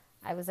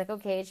 I was like,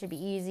 okay, it should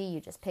be easy.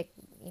 You just pick,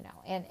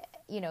 and,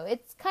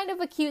 it's kind of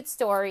a cute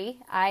story.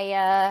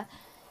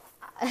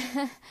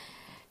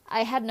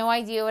 I had no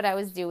idea what I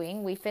was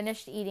doing. We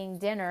finished eating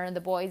dinner,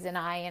 the boys and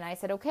I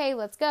said, okay,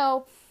 let's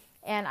go.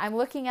 And I'm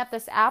looking at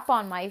this app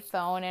on my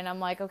phone, and I'm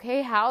like,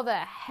 okay, how the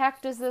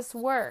heck does this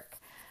work?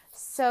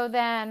 So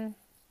then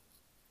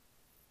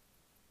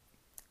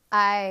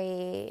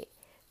I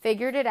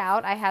figured it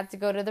out. I had to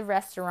go to the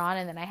restaurant,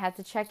 and then I had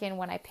to check in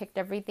when I picked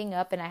everything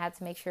up, and I had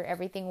to make sure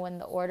everything when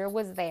the order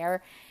was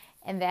there.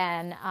 And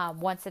then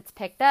once it's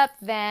picked up,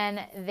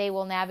 then they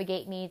will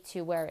navigate me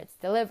to where it's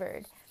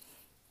delivered.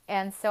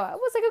 And so I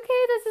was like,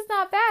 okay, this is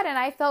not bad. And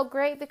I felt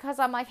great because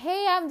I'm like,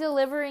 hey, I'm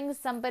delivering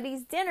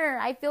somebody's dinner.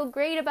 I feel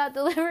great about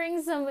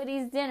delivering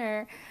somebody's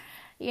dinner.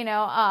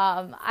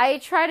 I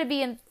try to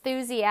be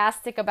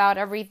enthusiastic about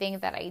everything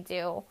that I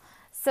do.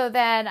 So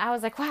then I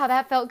was like, wow,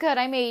 that felt good.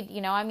 I made,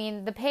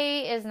 the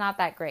pay is not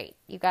that great,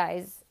 you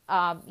guys.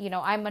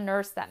 I'm a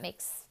nurse that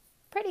makes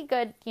pretty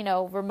good,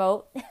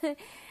 remote.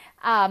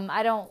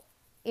 I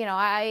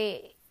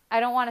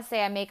don't want to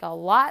say I make a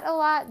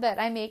lot, but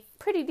I make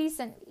pretty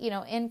decent,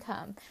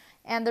 income.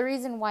 And the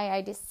reason why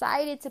I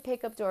decided to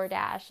pick up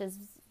DoorDash is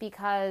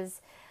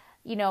because,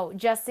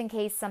 just in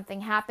case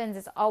something happens,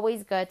 it's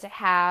always good to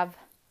have,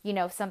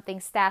 something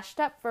stashed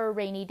up for a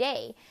rainy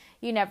day.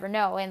 You never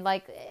know. And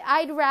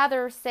I'd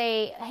rather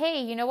say,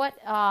 hey, you know what?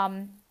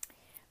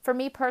 For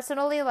me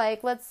personally,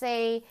 let's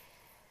say,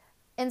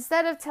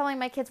 instead of telling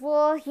my kids,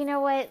 well, you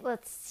know what?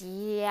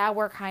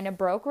 We're kind of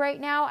broke right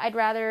now. I'd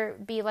rather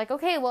be like,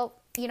 okay, well,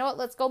 you know what,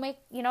 let's go make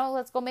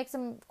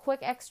some quick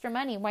extra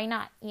money. Why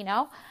not,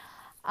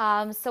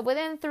 So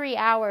within 2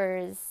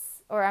 hours,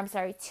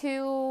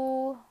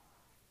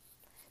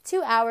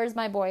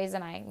 my boys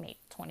and I made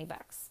 $20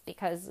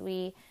 because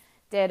we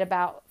did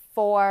about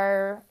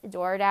 4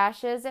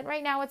 DoorDashes. And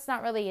right now it's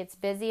not really its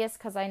busiest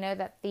because I know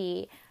that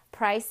the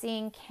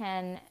pricing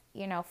can,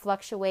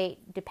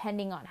 fluctuate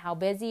depending on how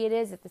busy it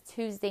is. It's a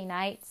Tuesday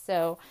night,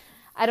 so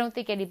I don't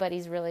think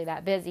anybody's really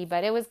that busy,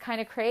 but it was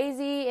kind of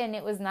crazy and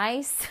it was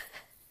nice.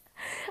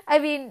 I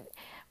mean,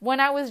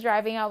 when I was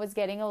driving, I was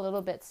getting a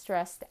little bit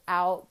stressed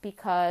out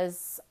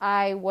because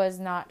I was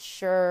not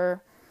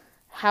sure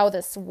how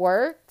this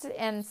worked.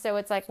 And so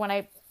it's like when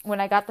I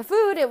got the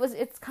food,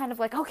 it's kind of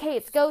like, okay,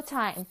 it's go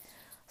time.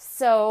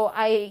 So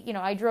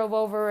I drove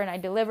over and I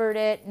delivered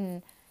it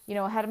and,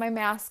 had my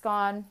mask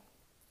on.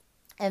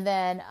 And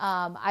then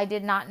I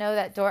did not know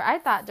that I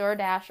thought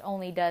DoorDash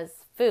only does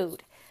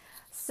food.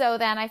 So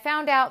then I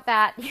found out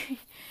that,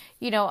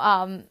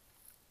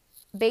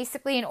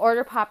 basically an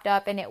order popped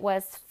up and it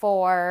was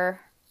for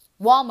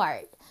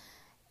Walmart.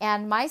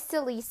 And my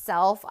silly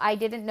self, I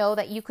didn't know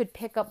that you could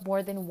pick up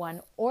more than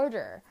one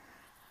order.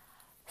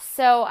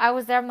 So I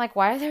was there, I'm like,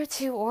 why are there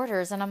 2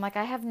 orders? And I'm like,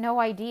 I have no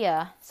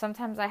idea.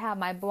 Sometimes I have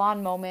my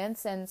blonde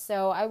moments. And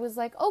so I was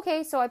like,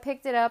 okay, so I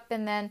picked it up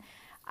and then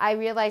I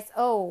realized,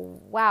 oh,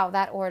 wow,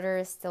 that order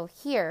is still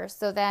here.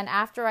 So then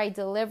after I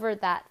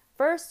delivered that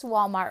first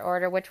Walmart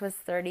order, which was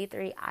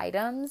 33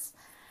 items,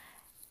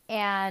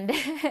 and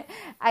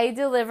I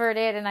delivered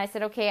it and I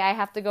said, okay, I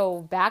have to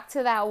go back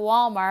to that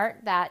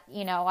Walmart that,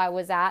 I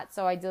was at.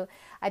 So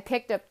I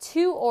picked up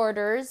 2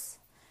 orders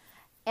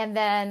and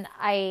then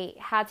I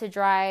had to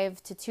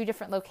drive to 2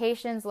 different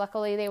locations.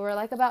 Luckily, they were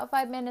about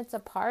 5 minutes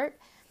apart,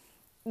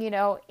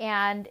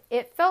 and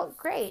it felt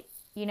great.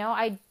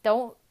 I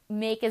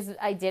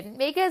didn't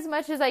make as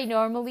much as I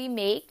normally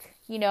make,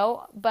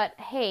 but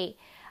hey,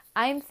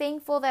 I'm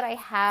thankful that I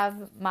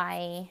have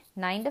my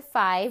 9 to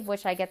 5,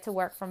 which I get to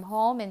work from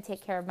home and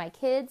take care of my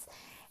kids.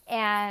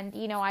 And,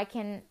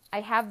 I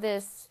have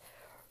this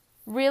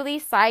really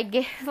side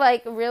gig,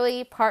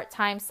 really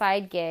part-time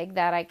side gig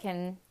that I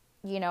can,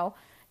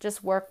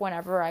 just work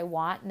whenever I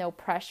want, no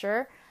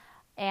pressure.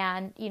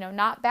 And,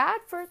 not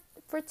bad for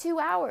 2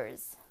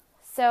 hours.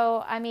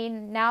 So,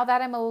 now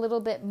that I'm a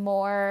little bit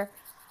more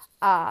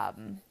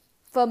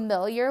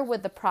familiar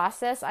with the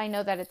process, I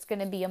know that it's going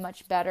to be a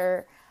much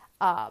better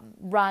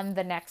run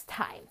the next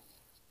time.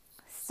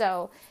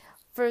 So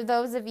for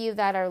those of you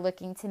that are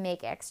looking to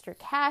make extra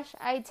cash,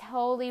 I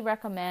totally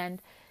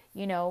recommend,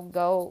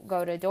 go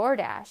to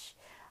DoorDash.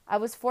 I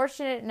was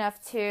fortunate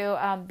enough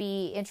to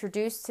be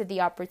introduced to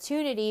the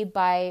opportunity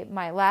by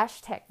my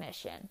lash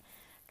technician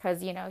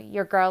because,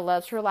 your girl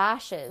loves her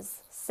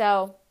lashes.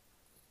 So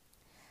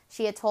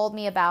she had told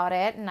me about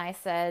it and I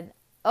said,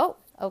 oh,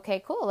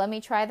 okay, cool. Let me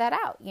try that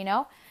out,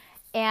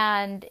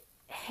 and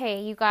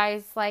hey, you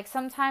guys,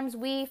 sometimes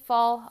we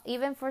fall,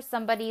 even for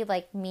somebody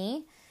like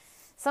me,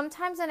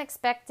 sometimes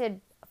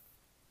unexpected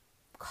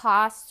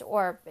cost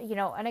or,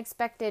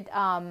 unexpected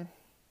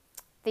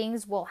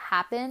things will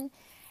happen.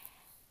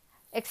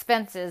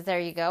 Expenses, there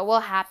you go,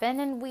 will happen,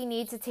 and we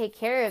need to take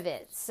care of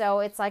it. So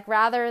it's like,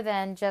 rather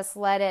than just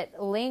let it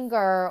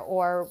linger,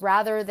 or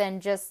rather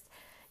than just,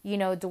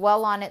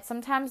 dwell on it,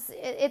 sometimes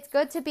it's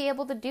good to be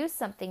able to do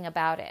something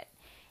about it.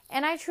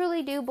 And I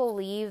truly do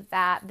believe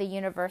that the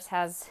universe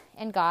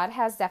and God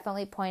has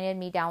definitely pointed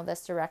me down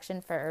this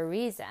direction for a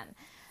reason.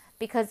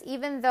 Because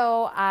even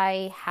though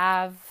I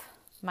have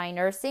my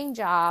nursing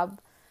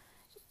job,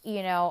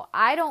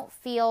 I don't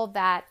feel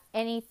that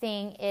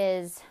anything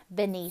is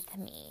beneath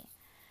me.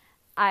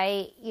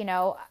 I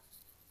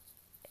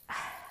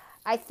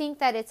think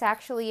that it's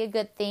actually a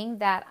good thing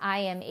that I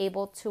am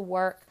able to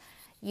work,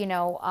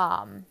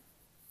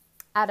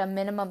 at a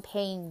minimum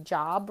paying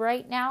job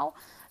right now,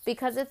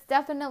 because it's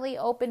definitely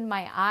opened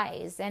my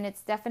eyes, and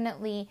it's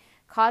definitely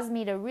caused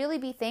me to really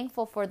be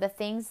thankful for the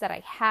things that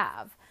I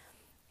have.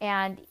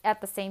 And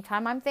at the same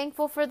time, I'm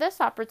thankful for this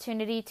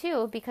opportunity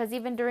too, because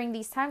even during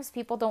these times,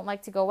 people don't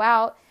like to go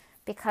out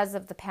because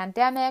of the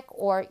pandemic,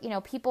 or,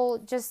 people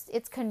just,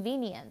 it's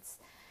convenience.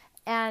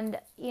 And,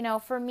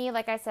 for me,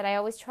 like I said, I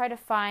always try to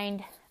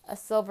find a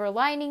silver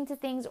lining to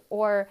things,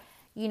 or,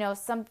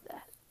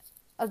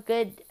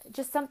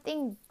 just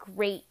something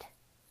great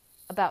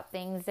about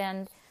things.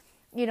 And,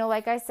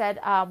 like I said,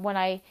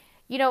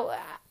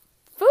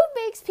 food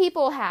makes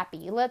people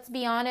happy. Let's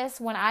be honest.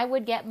 When I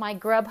would get my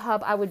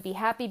Grubhub, I would be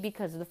happy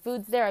because the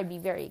food's there. I'd be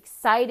very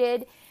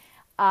excited.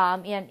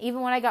 And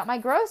even when I got my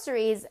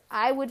groceries,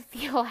 I would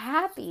feel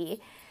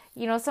happy.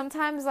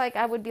 Sometimes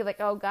I would be like,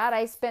 oh God,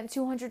 I spent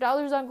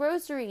 $200 on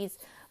groceries.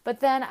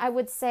 But then I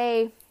would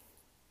say,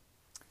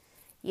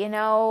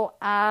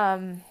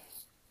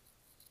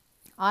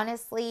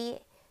 honestly,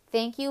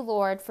 thank you,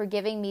 Lord, for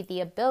giving me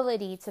the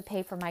ability to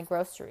pay for my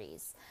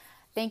groceries.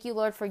 Thank you,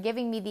 Lord, for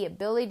giving me the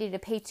ability to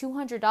pay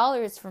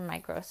 $200 for my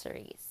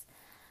groceries.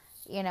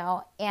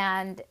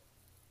 And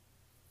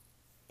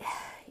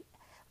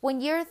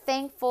when you're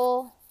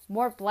thankful,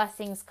 more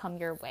blessings come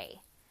your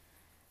way.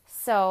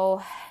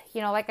 So,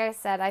 like I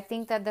said, I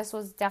think that this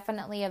was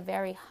definitely a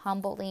very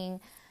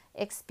humbling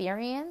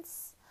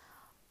experience.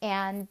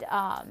 And,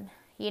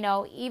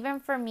 even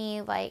for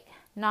me,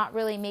 not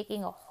really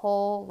making a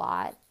whole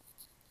lot,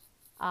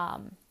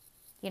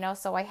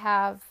 so I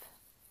have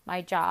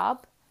my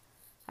job,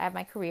 I have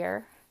my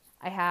career,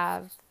 I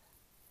have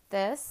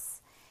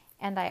this,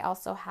 and I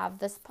also have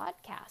this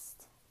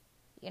podcast.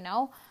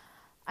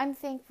 I'm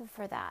thankful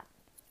for that,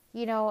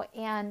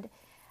 and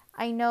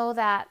I know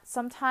that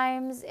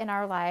sometimes in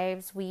our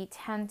lives we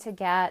tend to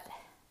get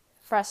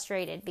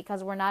frustrated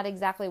because we're not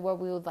exactly where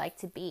we would like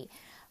to be.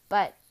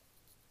 But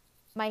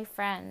my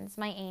friends,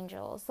 my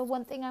angels, the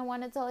one thing I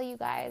want to tell you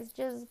guys,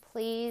 just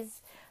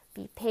please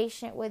be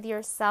patient with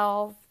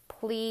yourself.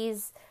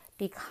 Please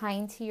be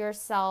kind to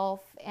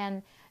yourself,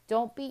 and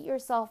don't beat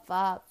yourself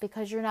up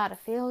because you're not a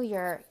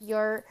failure.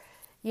 You're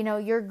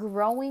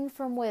growing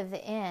from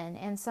within,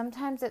 and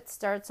sometimes it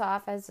starts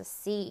off as a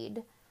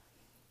seed.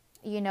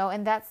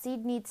 And that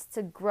seed needs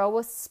to grow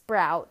a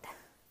sprout.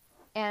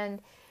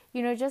 And,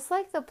 just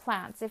like the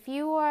plants, if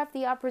you have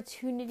the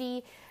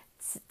opportunity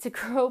to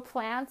grow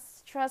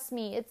plants, trust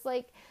me, it's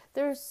like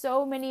there's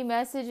so many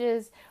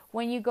messages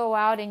when you go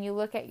out and you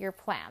look at your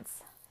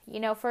plants.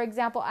 For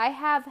example, I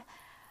have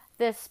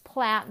this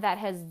plant that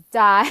has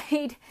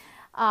died.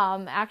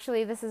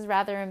 Actually, this is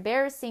rather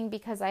embarrassing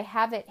because I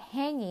have it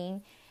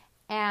hanging,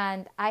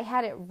 and I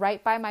had it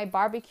right by my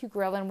barbecue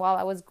grill, and while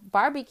I was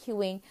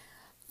barbecuing,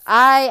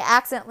 I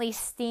accidentally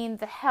steamed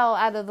the hell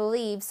out of the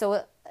leaves,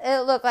 so it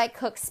looked like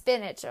cooked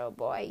spinach. Oh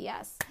boy,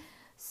 yes.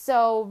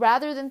 So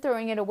rather than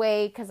throwing it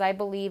away, because I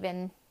believe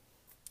in,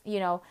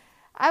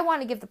 I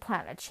want to give the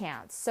plant a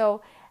chance.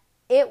 So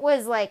it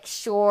was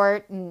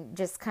short and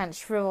just kind of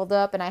shriveled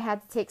up, and I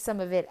had to take some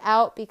of it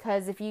out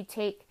because if you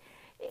take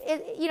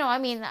it,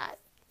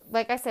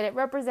 like I said, it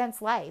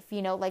represents life,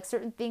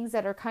 certain things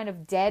that are kind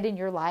of dead in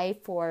your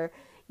life, or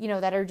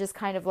that are just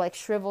kind of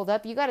shriveled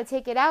up. You got to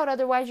take it out.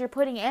 Otherwise, you're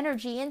putting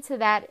energy into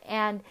that.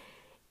 And,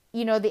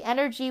 the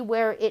energy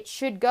where it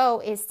should go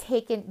is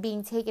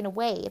being taken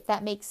away, if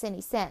that makes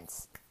any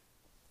sense.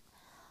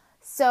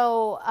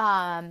 So,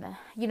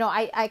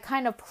 I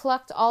kind of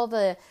plucked all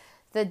the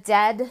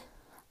dead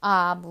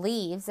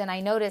leaves, and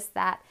I noticed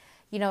that,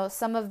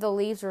 some of the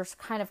leaves were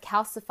kind of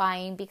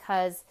calcifying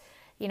because,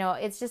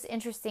 it's just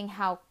interesting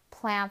how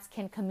plants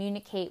can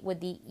communicate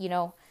with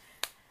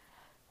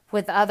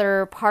with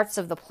other parts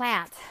of the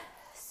plant.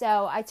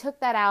 So I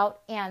took that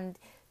out, and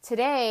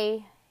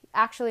today,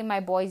 actually my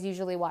boys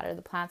usually water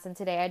the plants, and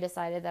today I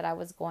decided that I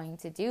was going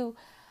to do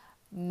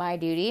my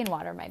duty and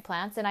water my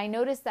plants. And I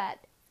noticed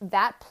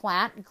that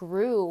plant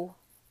grew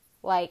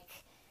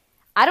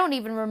I don't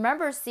even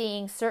remember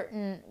seeing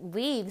certain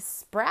leaves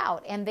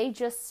sprout, and they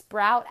just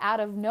sprout out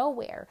of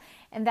nowhere.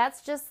 And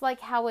that's just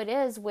how it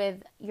is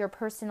with your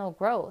personal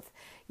growth.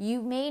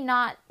 You may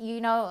not,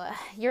 you're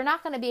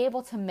not going to be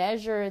able to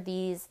measure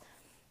these,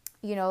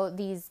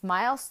 these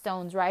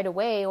milestones right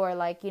away, or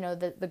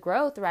the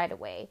growth right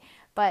away.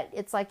 But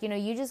it's like,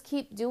 you just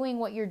keep doing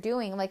what you're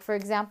doing. Like, for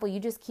example, you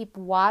just keep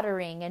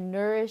watering and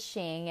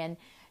nourishing and,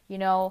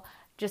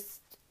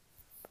 just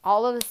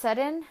all of a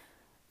sudden,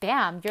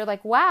 bam, you're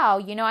like, wow,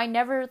 I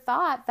never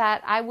thought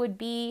that I would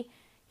be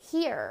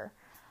here.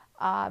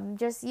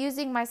 Just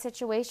using my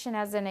situation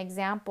as an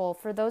example,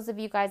 for those of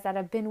you guys that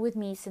have been with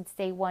me since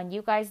day one,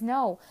 you guys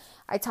know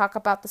I talk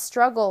about the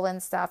struggle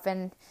and stuff.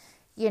 And,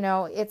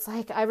 it's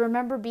like, I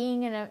remember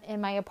being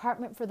in my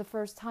apartment for the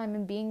first time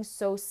and being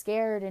so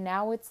scared. And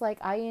now it's like,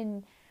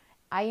 I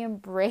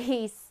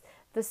embrace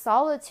the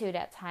solitude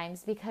at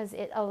times because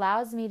it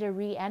allows me to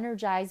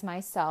re-energize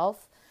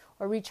myself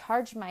or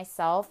recharge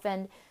myself.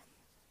 And,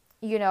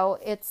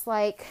 it's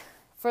like,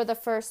 for the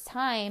first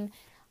time,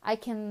 I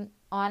can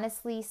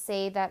honestly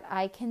say that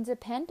I can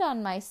depend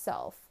on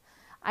myself.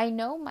 I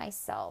know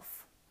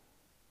myself.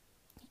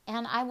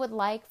 And I would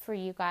like for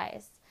you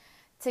guys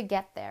to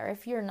get there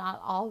if you're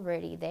not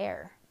already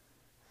there.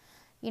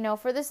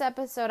 For this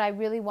episode, I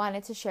really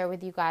wanted to share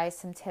with you guys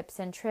some tips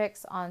and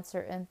tricks on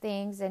certain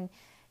things and,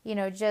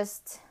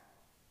 just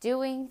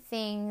doing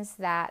things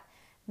that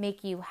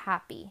make you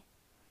happy.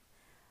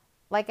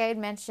 Like I had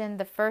mentioned,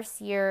 the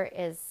first year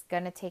is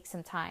going to take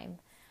some time.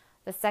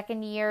 The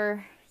second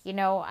year,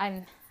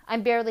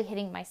 I'm barely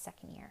hitting my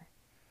second year.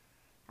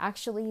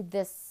 Actually,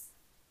 this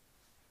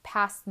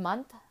past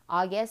month,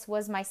 August,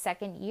 was my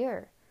second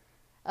year.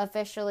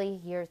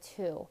 Officially year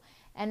 2.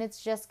 And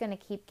it's just going to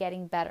keep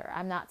getting better.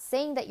 I'm not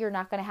saying that you're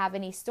not going to have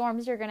any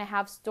storms. You're going to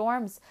have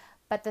storms.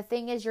 But the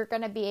thing is, you're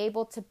going to be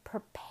able to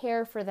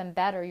prepare for them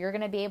better. You're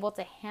going to be able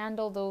to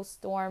handle those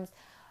storms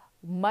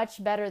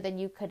much better than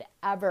you could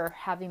ever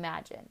have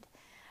imagined.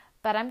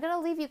 But I'm going to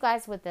leave you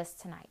guys with this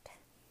tonight.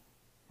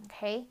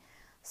 Okay?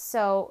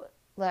 So,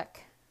 look,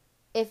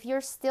 if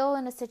you're still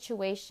in a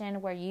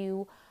situation where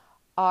you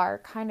are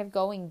kind of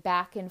going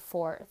back and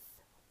forth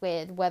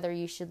with whether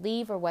you should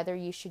leave or whether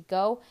you should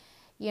go,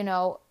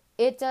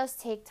 it does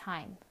take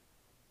time.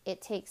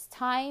 It takes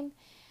time,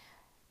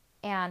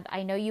 and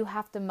I know you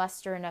have to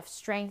muster enough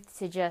strength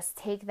to just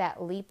take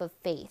that leap of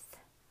faith.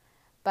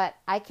 But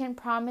I can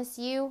promise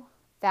you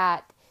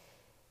that,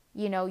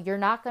 you're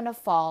not going to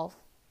fall.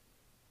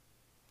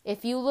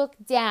 If you look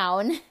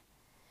down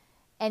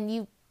and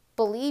you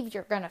believe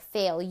you're going to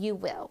fail, you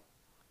will.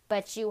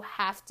 But you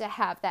have to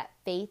have that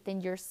faith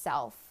in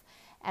yourself.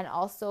 And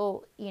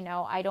also,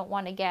 I don't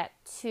want to get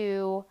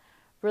too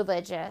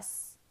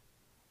religious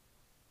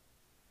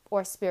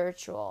or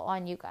spiritual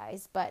on you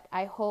guys, but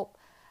I hope,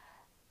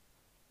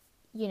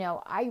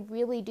 I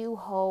really do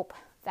hope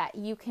that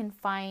you can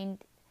find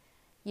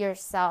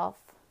yourself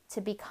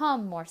to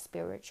become more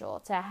spiritual,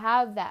 to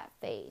have that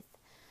faith,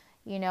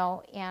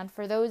 and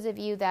for those of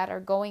you that are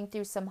going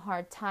through some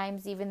hard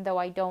times, even though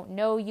I don't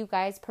know you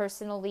guys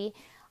personally,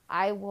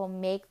 I will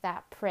make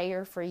that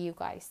prayer for you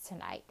guys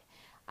tonight.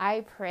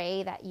 I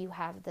pray that you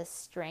have the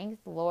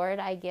strength. Lord,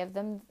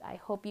 I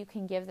hope you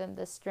can give them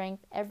the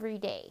strength every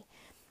day,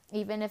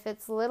 even if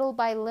it's little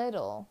by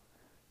little,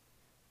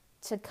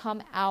 to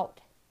come out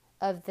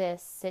of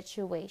this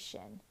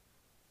situation,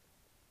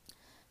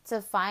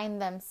 to find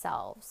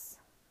themselves.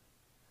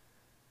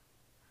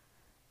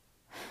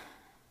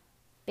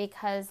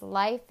 Because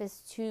life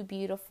is too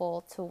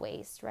beautiful to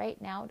waste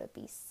right now, to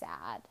be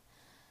sad,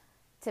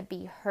 to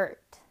be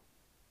hurt,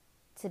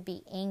 to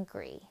be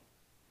angry,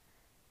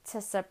 to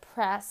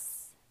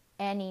suppress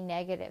any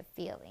negative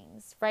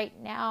feelings. Right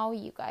now,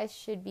 you guys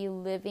should be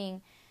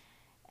living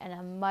in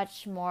a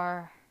much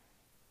more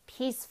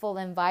peaceful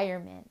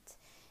environment.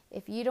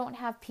 If you don't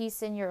have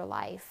peace in your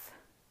life,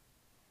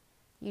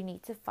 you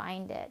need to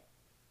find it.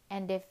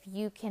 And if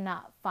you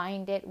cannot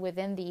find it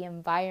within the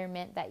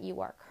environment that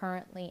you are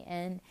currently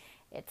in,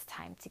 it's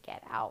time to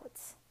get out.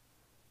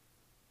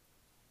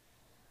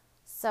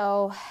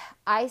 So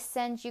I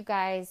send you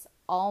guys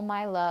all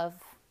my love,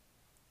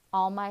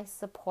 all my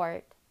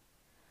support,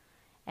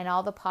 and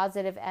all the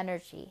positive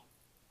energy.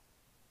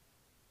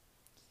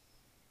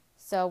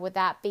 So with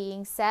that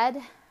being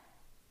said,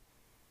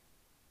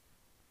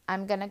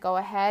 I'm going to go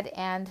ahead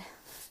and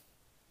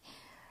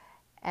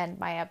end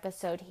my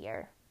episode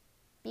here.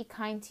 Be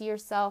kind to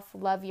yourself,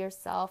 love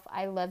yourself.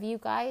 I love you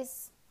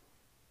guys,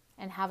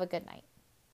 and have a good night.